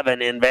Game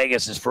 7 in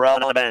Vegas. Is Pharrell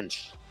on the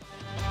bench?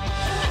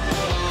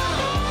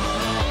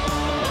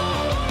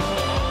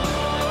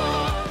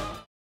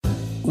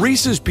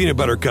 Reese's Peanut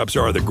Butter Cups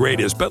are the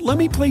greatest, but let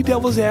me play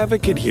devil's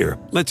advocate here.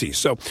 Let's see.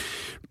 So,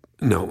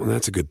 no,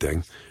 that's a good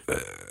thing.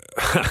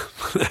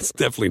 That's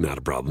definitely not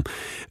a problem.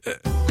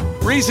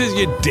 Reese's,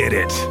 you did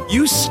it.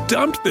 You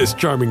stumped this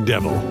charming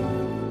devil.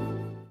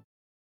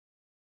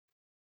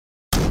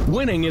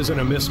 Winning isn't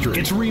a mystery.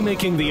 It's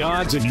remaking the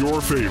odds in your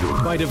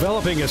favor by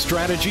developing a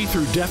strategy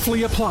through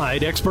deftly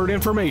applied expert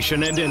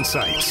information and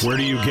insights. Where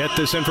do you get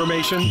this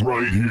information?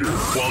 Right here.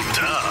 Well,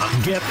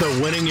 duh. Get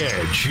the winning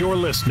edge. You're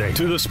listening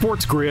to the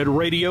Sports Grid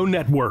Radio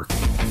Network.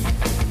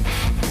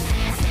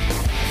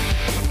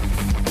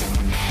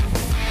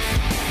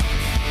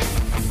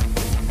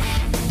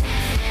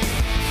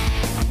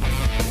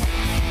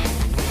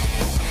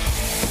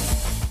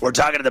 We're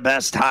talking to the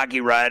best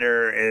hockey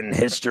writer in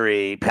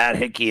history, Pat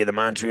Hickey of the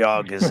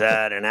Montreal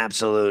Gazette, an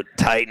absolute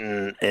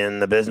titan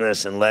in the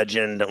business and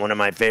legend, one of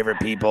my favorite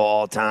people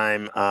all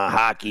time,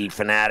 hockey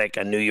fanatic,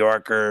 a New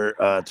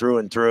Yorker through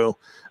and through.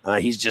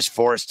 He's just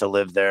forced to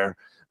live there.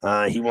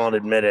 He won't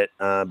admit it,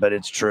 but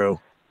it's true.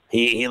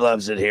 He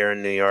loves it here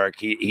in New York.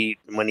 He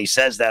when he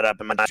says that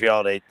up in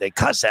Montreal, they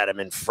cuss at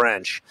him in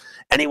French.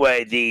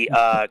 Anyway, the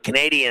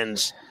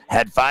Canadiens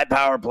had 5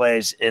 power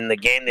plays in the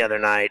game the other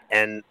night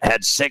and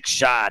had 6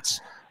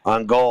 shots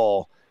on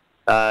goal.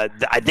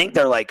 I think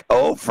they're like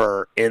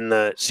 0 in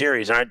the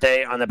series, aren't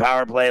they, on the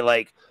power play?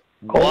 Like,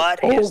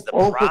 what is the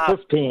problem?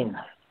 15.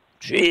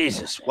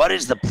 Jesus, what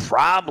is the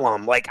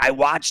problem? Like, I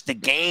watched the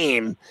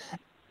game,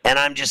 and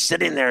I'm just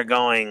sitting there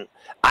going,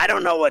 I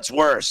don't know what's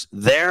worse,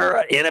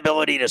 their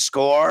inability to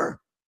score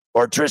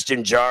or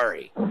Tristan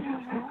Jarry.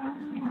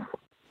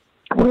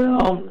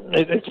 Well,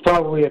 it's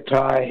probably a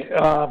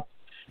tie.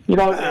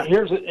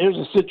 Here's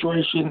a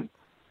situation.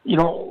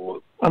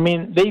 I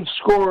mean, they've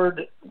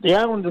scored. The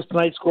Islanders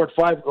tonight scored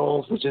 5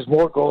 goals, which is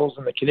more goals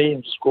than the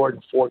Canadiens scored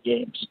in 4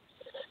 games.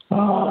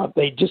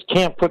 They just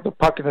can't put the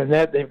puck in the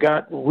net. They've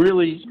got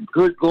really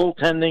good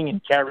goaltending in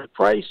Carey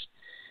Price,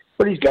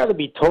 but he's got to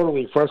be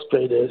totally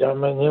frustrated. I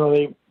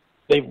mean,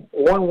 they've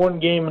won 1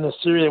 game in the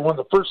series. They won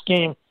the first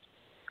game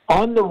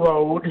on the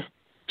road,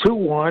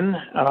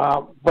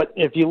 2-1. But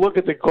if you look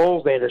at the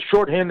goals, they had a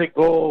shorthanded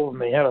goal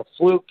and they had a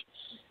fluke.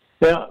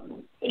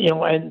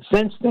 And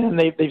since then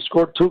they've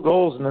scored 2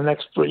 goals in the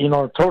next 3,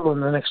 total in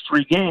the next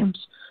 3 games.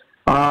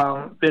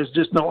 There's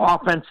just no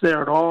offense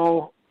there at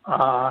all.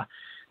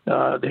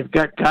 They've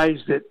got guys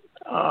that,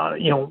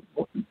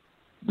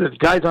 the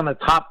guys on the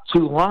top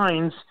 2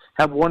 lines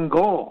have 1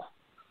 goal,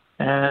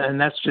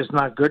 and that's just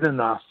not good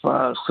enough.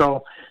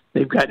 So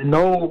they've got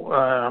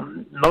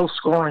no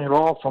scoring at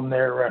all from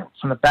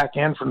the back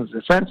end from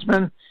the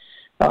defensemen.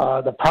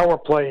 The power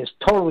play is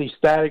totally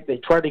static. They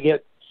try to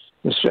get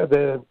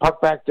the puck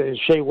back to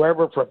Shea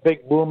Weber for a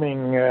big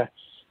booming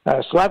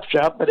slap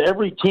shot, but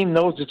every team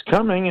knows it's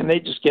coming, and they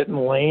just get in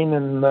the lane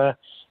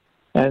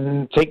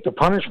and take the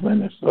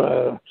punishment. If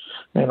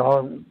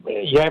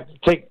you have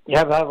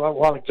a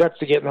lot of guts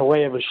to get in the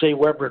way of a Shea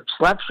Weber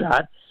slap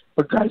shot,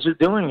 but guys are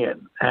doing it,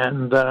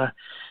 and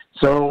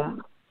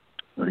so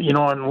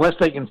unless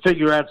they can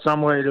figure out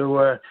some way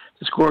to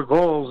score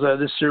goals,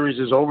 this series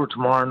is over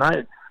tomorrow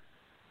night.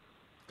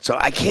 So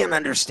I can't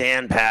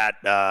understand, Pat,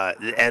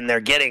 and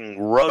they're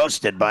getting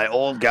roasted by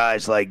old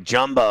guys like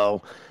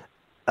Jumbo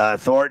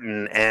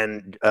Thornton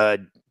and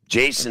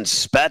Jason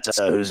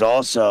Spezza, who's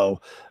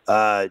also,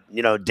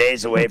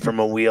 days away from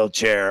a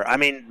wheelchair. I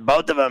mean,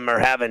 both of them are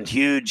having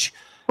huge,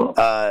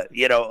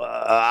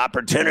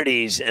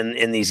 opportunities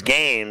in these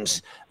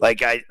games.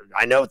 Like I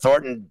know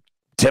Thornton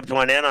tipped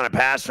one in on a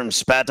pass from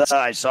Spezza.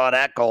 I saw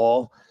that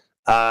goal.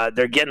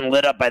 They're getting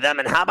lit up by them.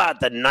 And how about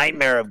the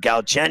nightmare of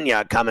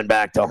Galchenyuk coming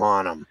back to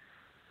haunt them?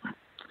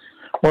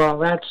 Well,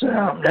 that's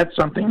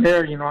something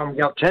there.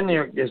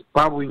 Galchenyuk has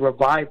probably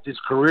revived his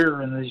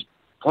career in these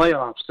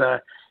playoffs.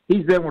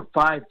 He's been with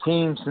 5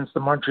 teams since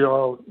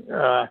Montreal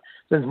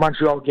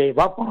gave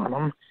up on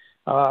him.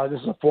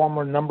 This is a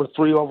former number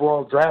 3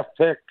 overall draft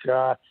pick.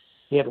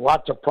 He had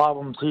lots of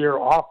problems here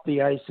off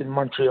the ice in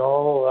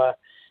Montreal,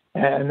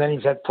 and then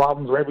he's had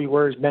problems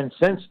everywhere he's been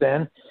since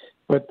then.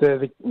 But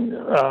the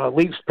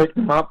Leafs picked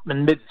him up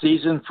in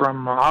mid-season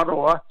from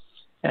Ottawa,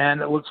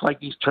 and it looks like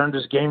he's turned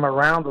his game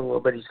around a little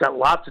bit. He's got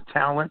lots of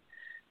talent.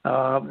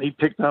 He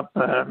picked up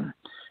a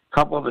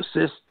couple of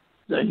assists.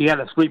 He had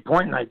a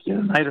 3-point night the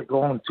other night, a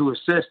goal and 2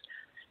 assists.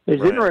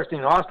 It's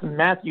interesting. Austin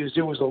Matthews,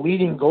 who was the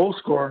leading goal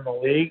scorer in the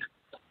league,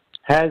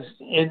 has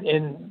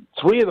in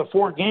 3 of the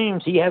 4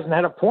 games he hasn't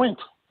had a point.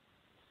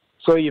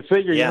 So you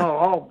figure,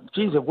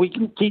 if we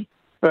can keep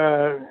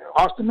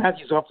Austin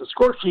Matthews off the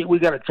score sheet, we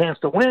got a chance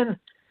to win.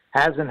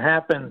 Hasn't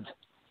happened.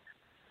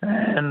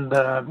 And,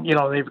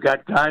 they've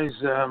got guys,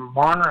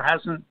 Marner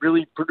hasn't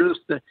really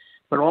produced,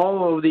 but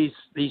all of these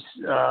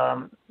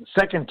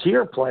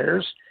second-tier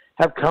players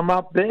have come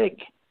up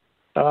big.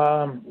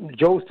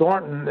 Joe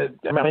Thornton,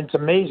 it's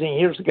amazing.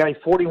 Here's a guy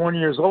 41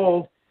 years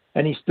old,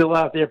 and he's still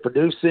out there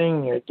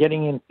producing,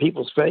 getting in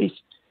people's face.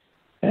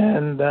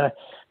 And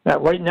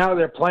right now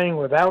they're playing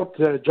without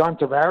John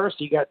Tavares.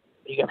 He got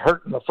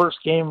hurt in the first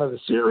game of the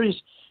series.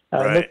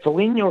 Nick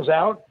Foligno's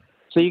out.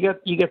 So you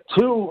got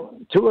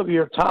two of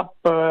your top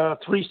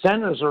 3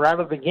 centers are out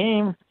of the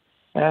game,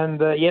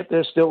 and yet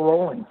they're still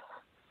rolling.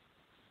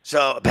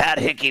 So Pat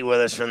Hickey with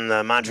us from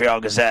the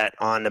Montreal Gazette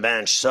on the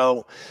bench.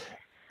 So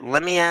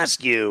let me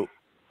ask you,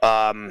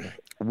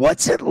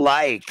 what's it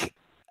like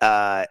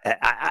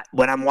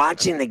when I'm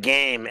watching the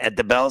game at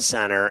the Bell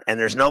Center and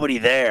there's nobody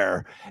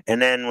there,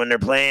 and then when they're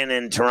playing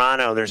in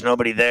Toronto, there's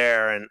nobody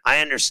there, and I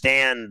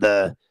understand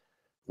the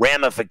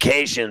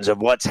ramifications of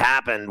what's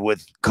happened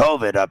with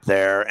COVID up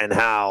there and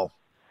how,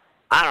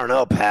 I don't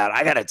know, Pat,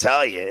 I got to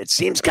tell you, it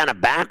seems kind of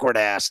backward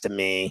ass to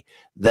me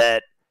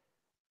that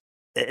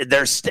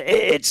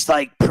it's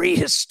like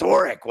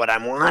prehistoric what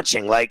I'm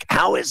watching. Like,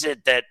 how is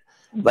it that,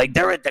 like,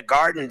 they're at the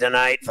Garden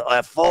tonight,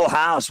 a full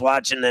house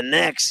watching the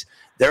Knicks.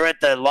 They're at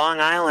the Long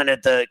Island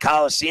at the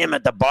Coliseum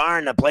at the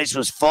barn. The place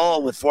was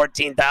full with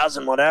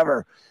 14,000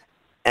 whatever.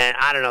 And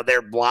I don't know,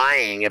 they're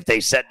lying if they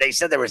said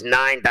there was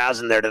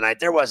 9,000 there tonight.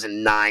 There wasn't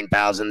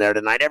 9,000 there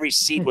tonight. Every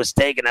seat was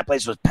taken. That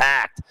place was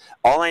packed.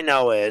 All I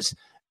know is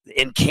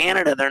in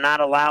Canada, they're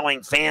not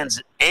allowing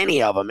fans,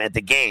 any of them, at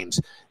the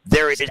games.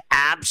 There is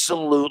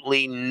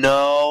absolutely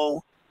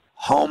no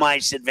home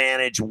ice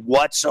advantage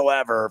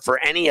whatsoever for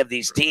any of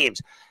these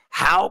teams.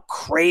 how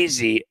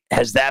crazy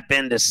has that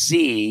been to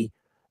see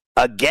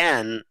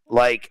again?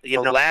 Like,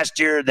 last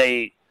year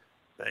they,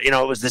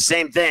 it was the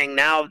same thing.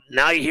 Now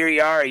here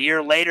you are a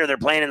year later, they're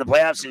playing in the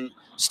playoffs and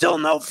still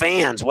no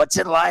fans. What's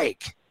it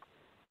like?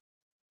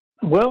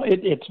 Well,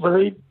 it's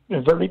very,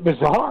 very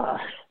bizarre.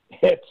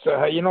 It's,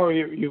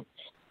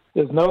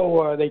 there's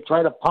no, they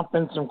try to pump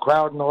in some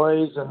crowd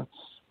noise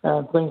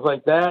and things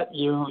like that.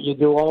 You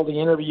do all the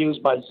interviews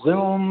by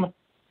Zoom.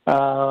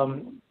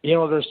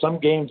 There's some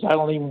games I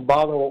don't even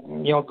bother,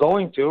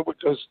 going to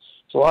because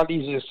it's a lot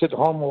easier to sit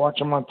home and watch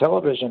them on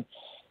television.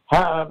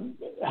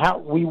 How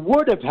we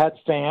would have had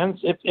fans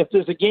if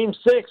there's a game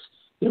 6,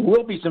 there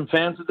will be some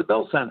fans at the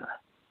Bell Center.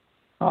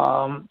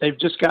 They've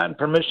just gotten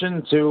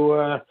permission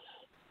to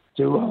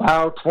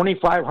allow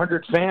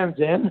 2,500 fans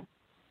in.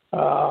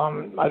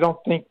 I don't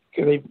think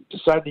they've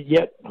decided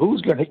yet who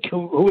the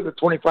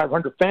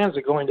 2,500 fans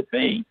are going to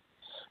be.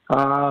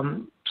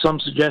 Some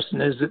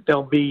suggestion is that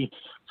there'll be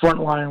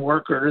frontline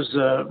workers,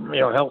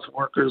 health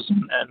workers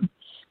and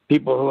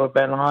people who have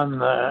been on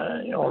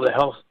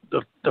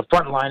the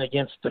front line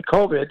against the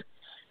COVID.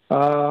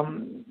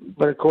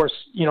 But of course,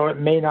 it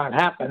may not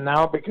happen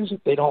now because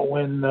if they don't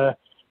win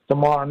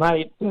tomorrow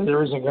night,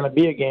 there isn't going to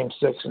be a game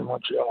 6 in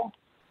Montreal.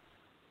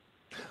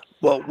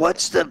 Well,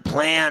 what's the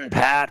plan,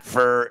 Pat,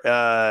 for,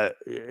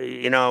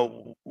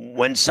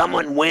 when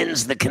someone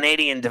wins the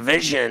Canadian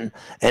division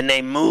and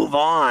they move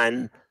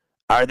on,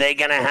 are they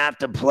going to have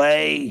to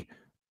play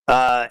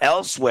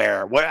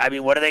elsewhere? What are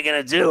they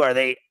going to do?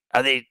 They're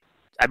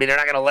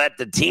not going to let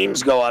the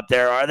teams go up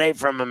there, are they,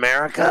 from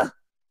America?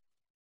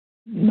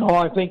 No,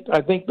 I think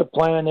the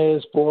plan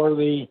is for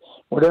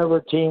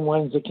whatever team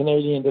wins the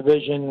Canadian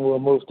division will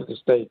move to the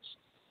States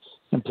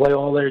and play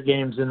all their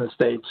games in the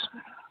States.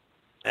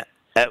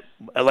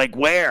 Like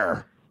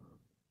where?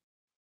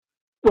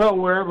 Well,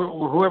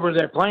 whoever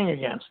they're playing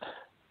against.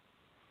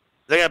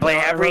 They're going to play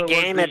every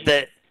game at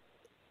the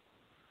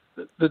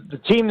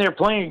team they're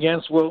playing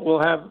against will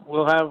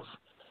have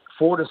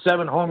 4 to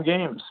 7 home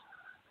games.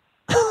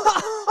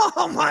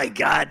 Oh my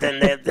God!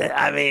 Then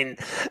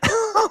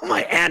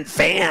and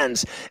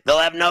fans, they'll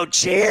have no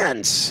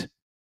chance.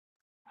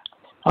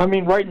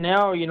 Right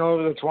now,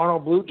 the Toronto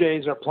Blue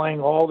Jays are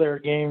playing all their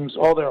games,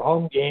 all their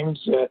home games,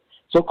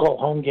 so-called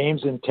home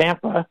games in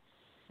Tampa,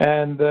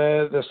 and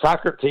the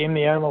soccer team,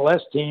 the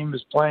MLS team,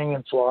 is playing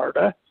in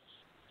Florida.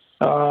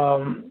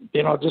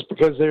 Just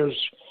because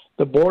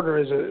the border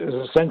is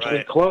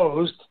essentially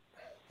closed,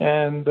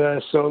 and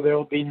so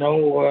there'll be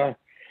no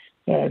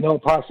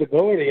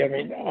possibility.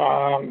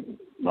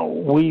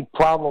 We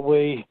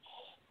probably,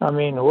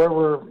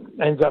 whoever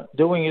ends up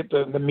doing it,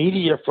 the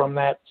media from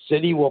that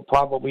city will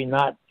probably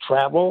not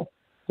travel.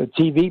 The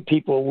TV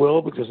people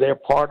will because they're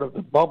part of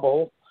the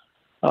bubble,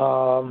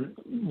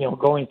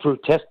 going through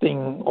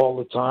testing all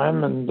the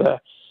time. And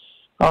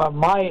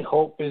my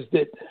hope is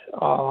that,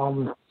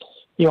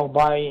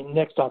 by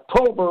next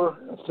October,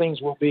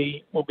 things will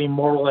be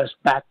more or less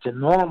back to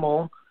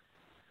normal.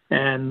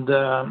 And,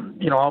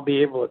 I'll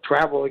be able to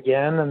travel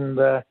again. And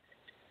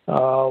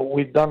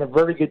we've done a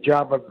very good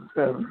job of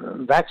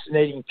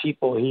vaccinating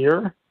people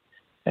here.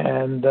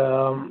 And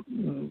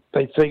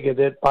they figure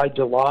that by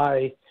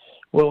July,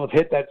 we'll have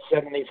hit that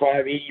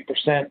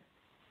 75-80%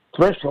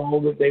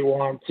 threshold that they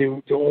want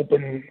to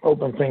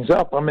open things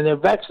up. They're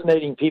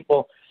vaccinating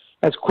people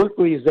as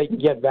quickly as they can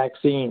get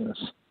vaccines.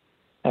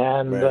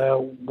 And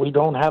we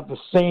don't have the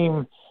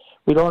same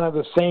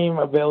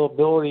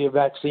availability of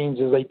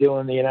vaccines as they do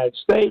in the United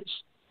States,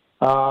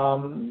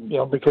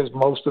 because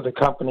most of the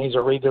companies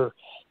are either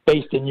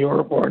based in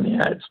Europe or in the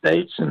United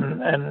States,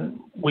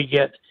 and we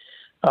get,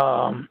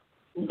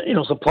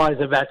 supplies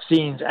of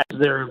vaccines as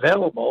they're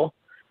available.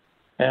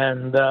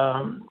 And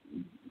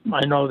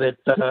I know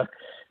that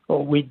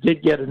we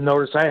did get a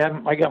notice.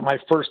 I got my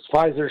first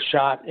Pfizer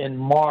shot in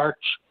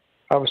March.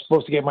 I was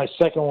supposed to get my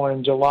second one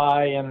in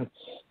July, and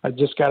I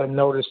just got a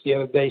notice the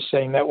other day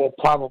saying that will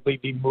probably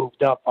be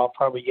moved up. I'll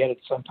probably get it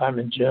sometime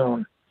in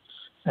June.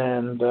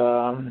 And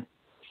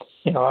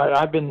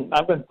I've been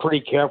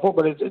pretty careful,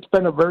 but it's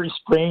been a very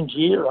strange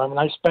year.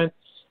 I spent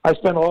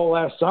all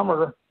last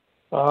summer.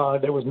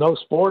 There was no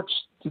sports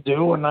to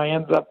do, and I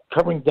ended up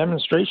covering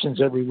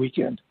demonstrations every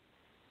weekend.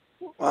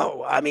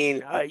 Well,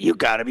 you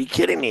got to be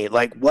kidding me!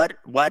 Like what?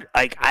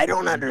 Like I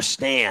don't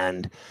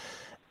understand.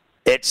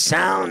 It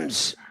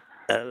sounds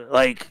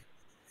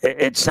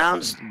It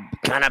sounds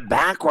kind of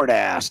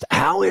backward-assed.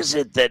 How is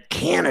it that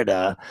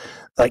Canada,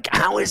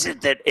 how is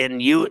it that in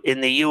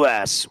the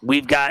U.S.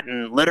 we've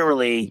gotten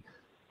literally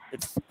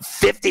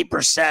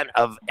 50%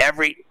 of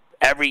every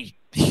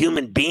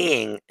human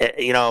being,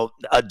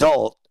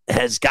 adult,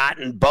 has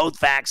gotten both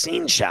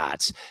vaccine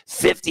shots.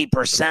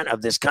 50%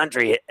 of this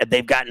country,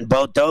 they've gotten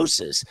both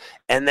doses,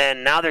 and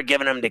then now they're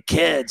giving them to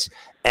kids.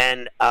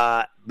 And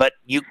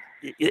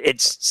it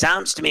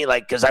sounds to me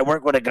like, because I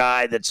work with a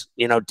guy that's,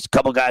 a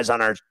couple guys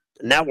on our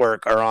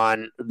network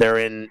they're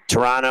in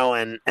Toronto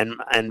and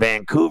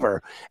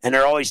Vancouver, and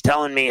they're always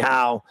telling me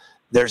how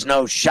there's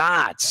no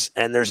shots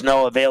and there's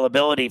no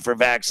availability for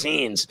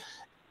vaccines.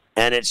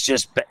 and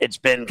it's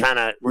been kind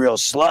of real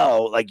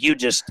slow, like you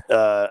just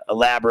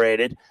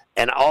elaborated.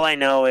 And all I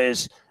know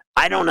is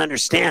I don't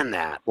understand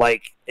that.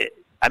 Like,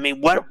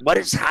 what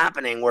is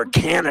happening where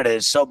Canada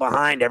is so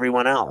behind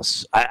everyone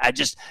else?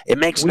 It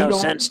makes no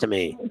sense to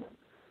me.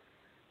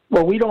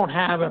 Well, we don't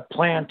have a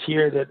plant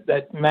here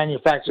that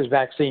manufactures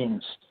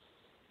vaccines,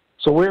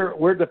 so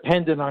we're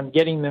dependent on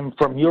getting them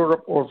from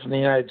Europe or from the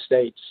United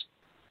States,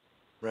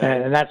 right.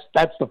 And that's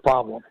the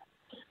problem.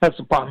 That's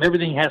the problem.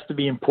 Everything has to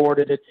be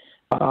imported.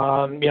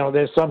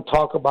 There's some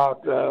talk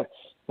about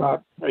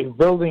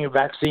building a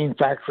vaccine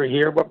factory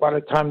here, but by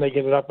the time they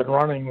get it up and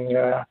running,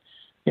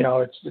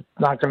 it's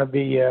not going to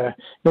be.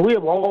 We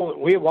have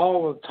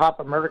all the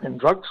top American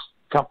drugs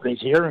companies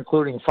here,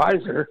 including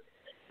Pfizer.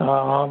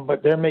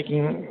 But they're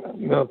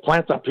making the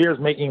plant up here is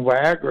making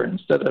Viagra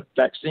instead of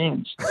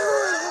vaccines.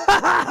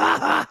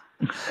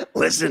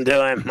 Listen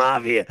to him,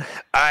 Mafia.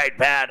 All right,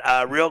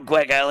 Pat. Real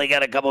quick, I only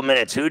got a couple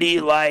minutes. Who do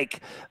you like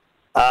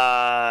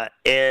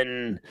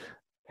in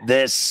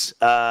this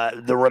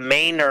the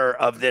remainder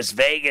of this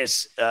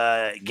Vegas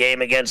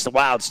game against the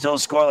Wild? Still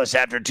scoreless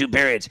after 2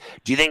 periods.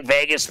 Do you think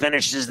Vegas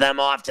finishes them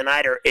off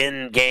tonight, or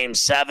in Game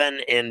 7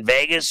 in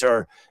Vegas,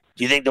 or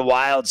do you think the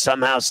Wild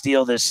somehow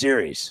steal this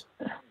series?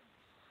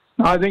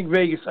 I think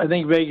Vegas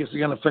is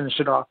going to finish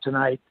it off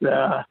tonight.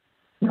 I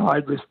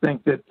just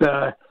think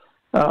that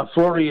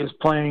Fleury is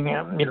playing,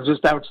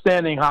 just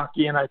outstanding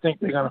hockey, and I think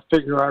they're going to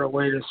figure out a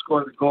way to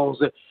score the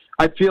goals.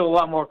 I feel a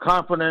lot more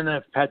confident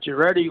if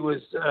Pacioretty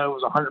was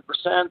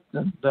 100%,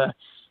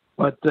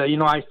 but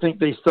I think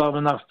they still have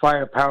enough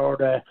firepower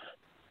to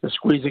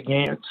squeeze a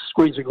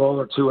goal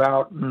or two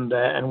out,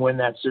 and win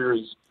that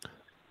series.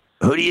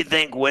 Who do you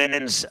think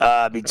wins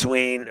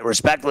between,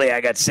 respectfully,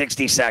 I got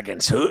 60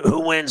 seconds.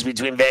 Who wins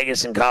between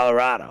Vegas and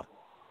Colorado?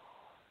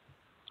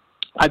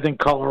 I think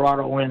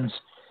Colorado wins.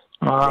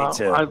 Me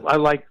too. I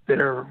like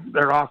their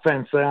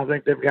offense. I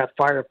think they've got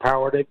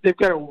firepower. They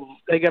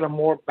got a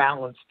more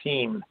balanced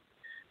team.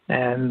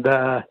 And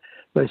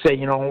they say,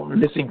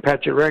 missing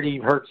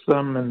Pacioretty hurts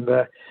them,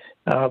 but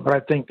I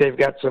think they've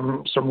got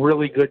some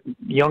really good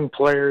young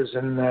players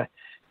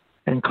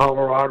in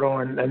Colorado,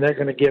 and they're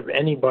going to give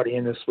anybody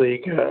in this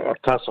league a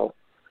tussle.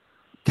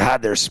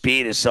 God, their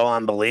speed is so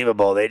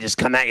unbelievable. They just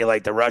come at you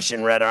like the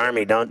Russian Red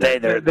Army, don't they?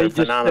 They're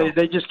phenomenal.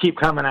 They just keep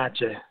coming at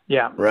you.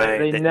 Yeah,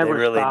 right. They never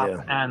really stop.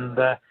 Do. And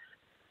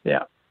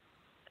yeah.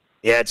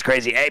 Yeah, it's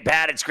crazy. Hey,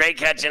 Pat, it's great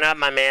catching up,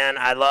 my man.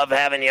 I love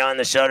having you on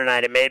the show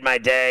tonight. It made my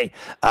day.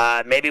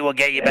 Maybe we'll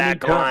get you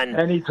back on.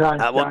 Anytime,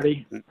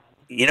 Scotty.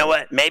 You know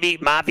what? Maybe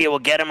Mafia will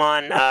get him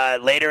on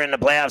later in the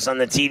playoffs on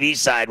the TV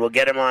side. We'll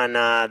get him on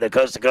the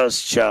Coast to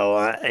Coast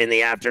show in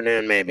the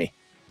afternoon, maybe.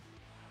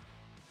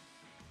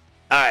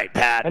 All right,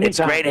 Pat. Anytime. It's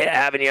great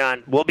having you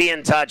on. We'll be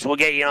in touch. We'll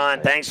get you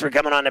on. Thanks for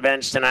coming on the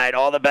bench tonight.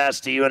 All the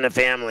best to you and the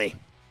family.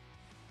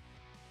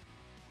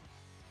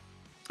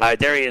 All right,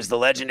 there he is, the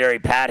legendary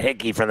Pat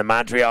Hickey from the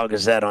Montreal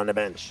Gazette on the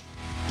bench.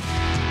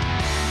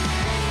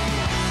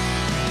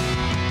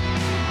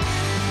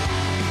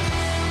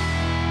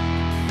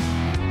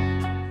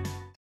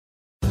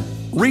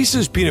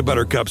 Reese's peanut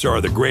butter cups are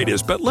the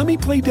greatest, but let me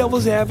play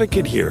devil's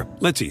advocate here.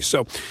 Let's see.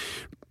 So,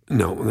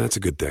 no, that's a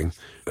good thing.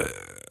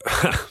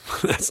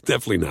 That's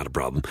definitely not a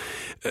problem.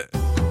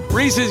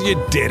 Reese's,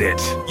 you did it.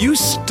 You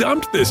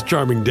stumped this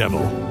charming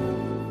devil.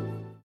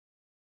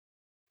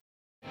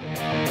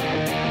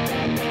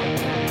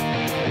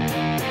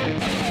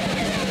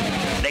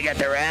 They got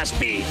their ass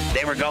beat.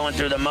 They were going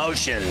through the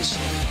motions.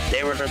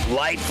 They were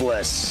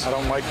lifeless. I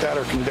don't like that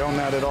or condone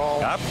that at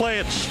all. I play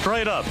it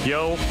straight up,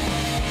 yo.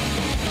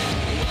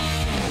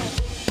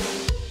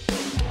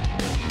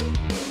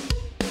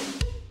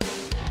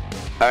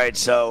 All right,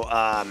 so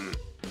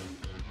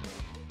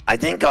I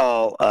think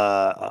I'll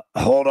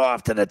hold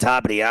off to the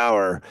top of the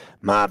hour,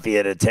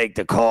 Mafia, to take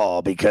the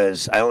call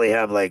because I only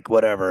have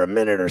a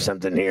minute or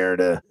something here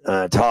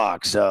to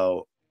talk.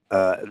 So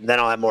then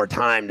I'll have more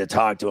time to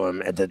talk to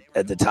him at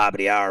the top of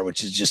the hour,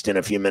 which is just in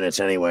a few minutes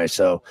anyway.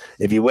 So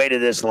if you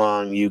waited this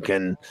long, you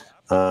can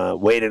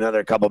wait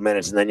another couple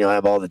minutes, and then you'll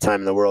have all the time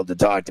in the world to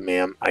talk to me.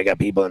 I got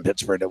people in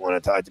Pittsburgh that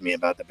want to talk to me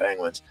about the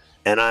Penguins,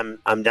 and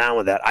I'm down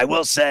with that. I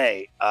will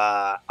say,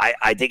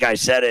 I think I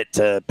said it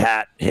to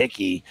Pat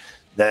Hickey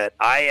that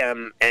I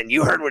am, and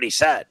you heard what he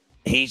said.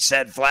 He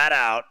said flat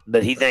out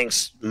that he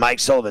thinks Mike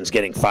Sullivan's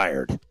getting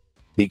fired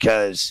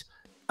because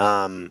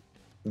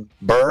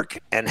Burke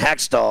and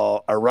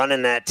Hextall are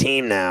running that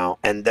team now,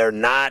 and they're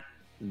not.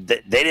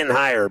 They didn't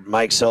hire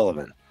Mike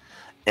Sullivan.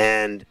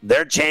 And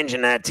they're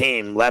changing that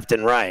team left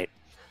and right.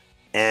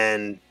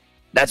 And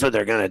that's what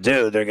they're going to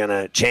do. They're going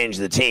to change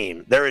the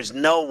team. There is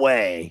no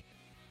way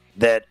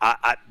that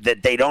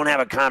that they don't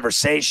have a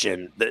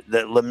conversation. That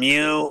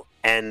Lemieux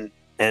and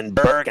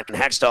Burke and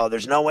Hextall,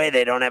 there's no way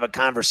they don't have a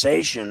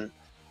conversation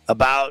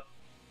about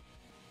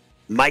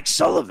Mike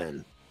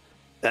Sullivan.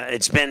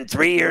 It's been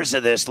 3 years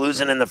of this,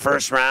 losing in the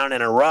first round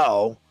in a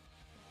row.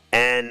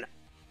 And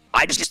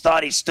I just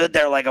thought he stood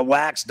there like a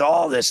wax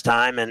doll this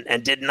time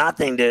and did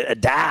nothing to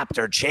adapt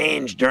or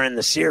change during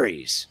the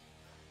series.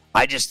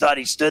 I just thought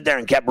he stood there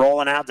and kept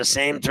rolling out the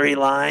same 3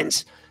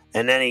 lines,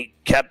 and then he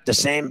kept the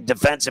same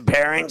defensive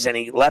pairings, and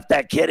he left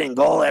that kid in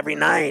goal every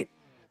night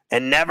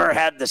and never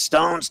had the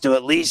stones to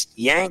at least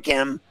yank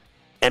him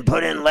and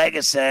put in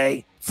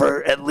Legacy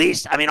for at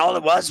least, I mean, all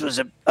it was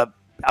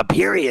a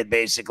period,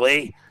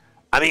 basically.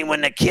 I mean,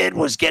 when the kid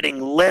was getting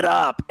lit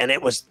up and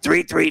it was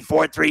 3-3,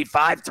 4-3,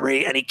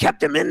 5-3, and he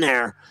kept him in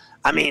there,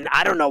 I mean,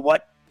 I don't know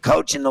what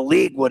coach in the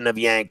league wouldn't have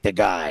yanked the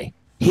guy.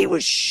 He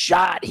was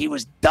shot. He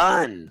was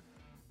done.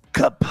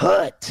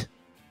 Kaput.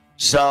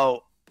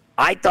 So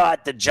I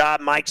thought the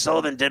job Mike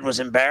Sullivan did was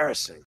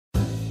embarrassing.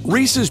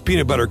 Reese's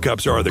peanut butter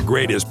cups are the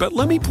greatest, but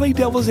let me play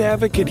devil's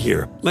advocate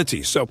here. Let's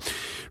see. So,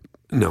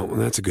 no,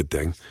 that's a good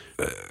thing.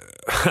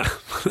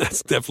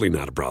 That's definitely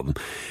not a problem.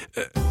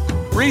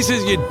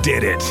 Reese's, you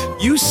did it.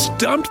 You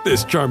stumped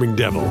this charming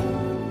devil.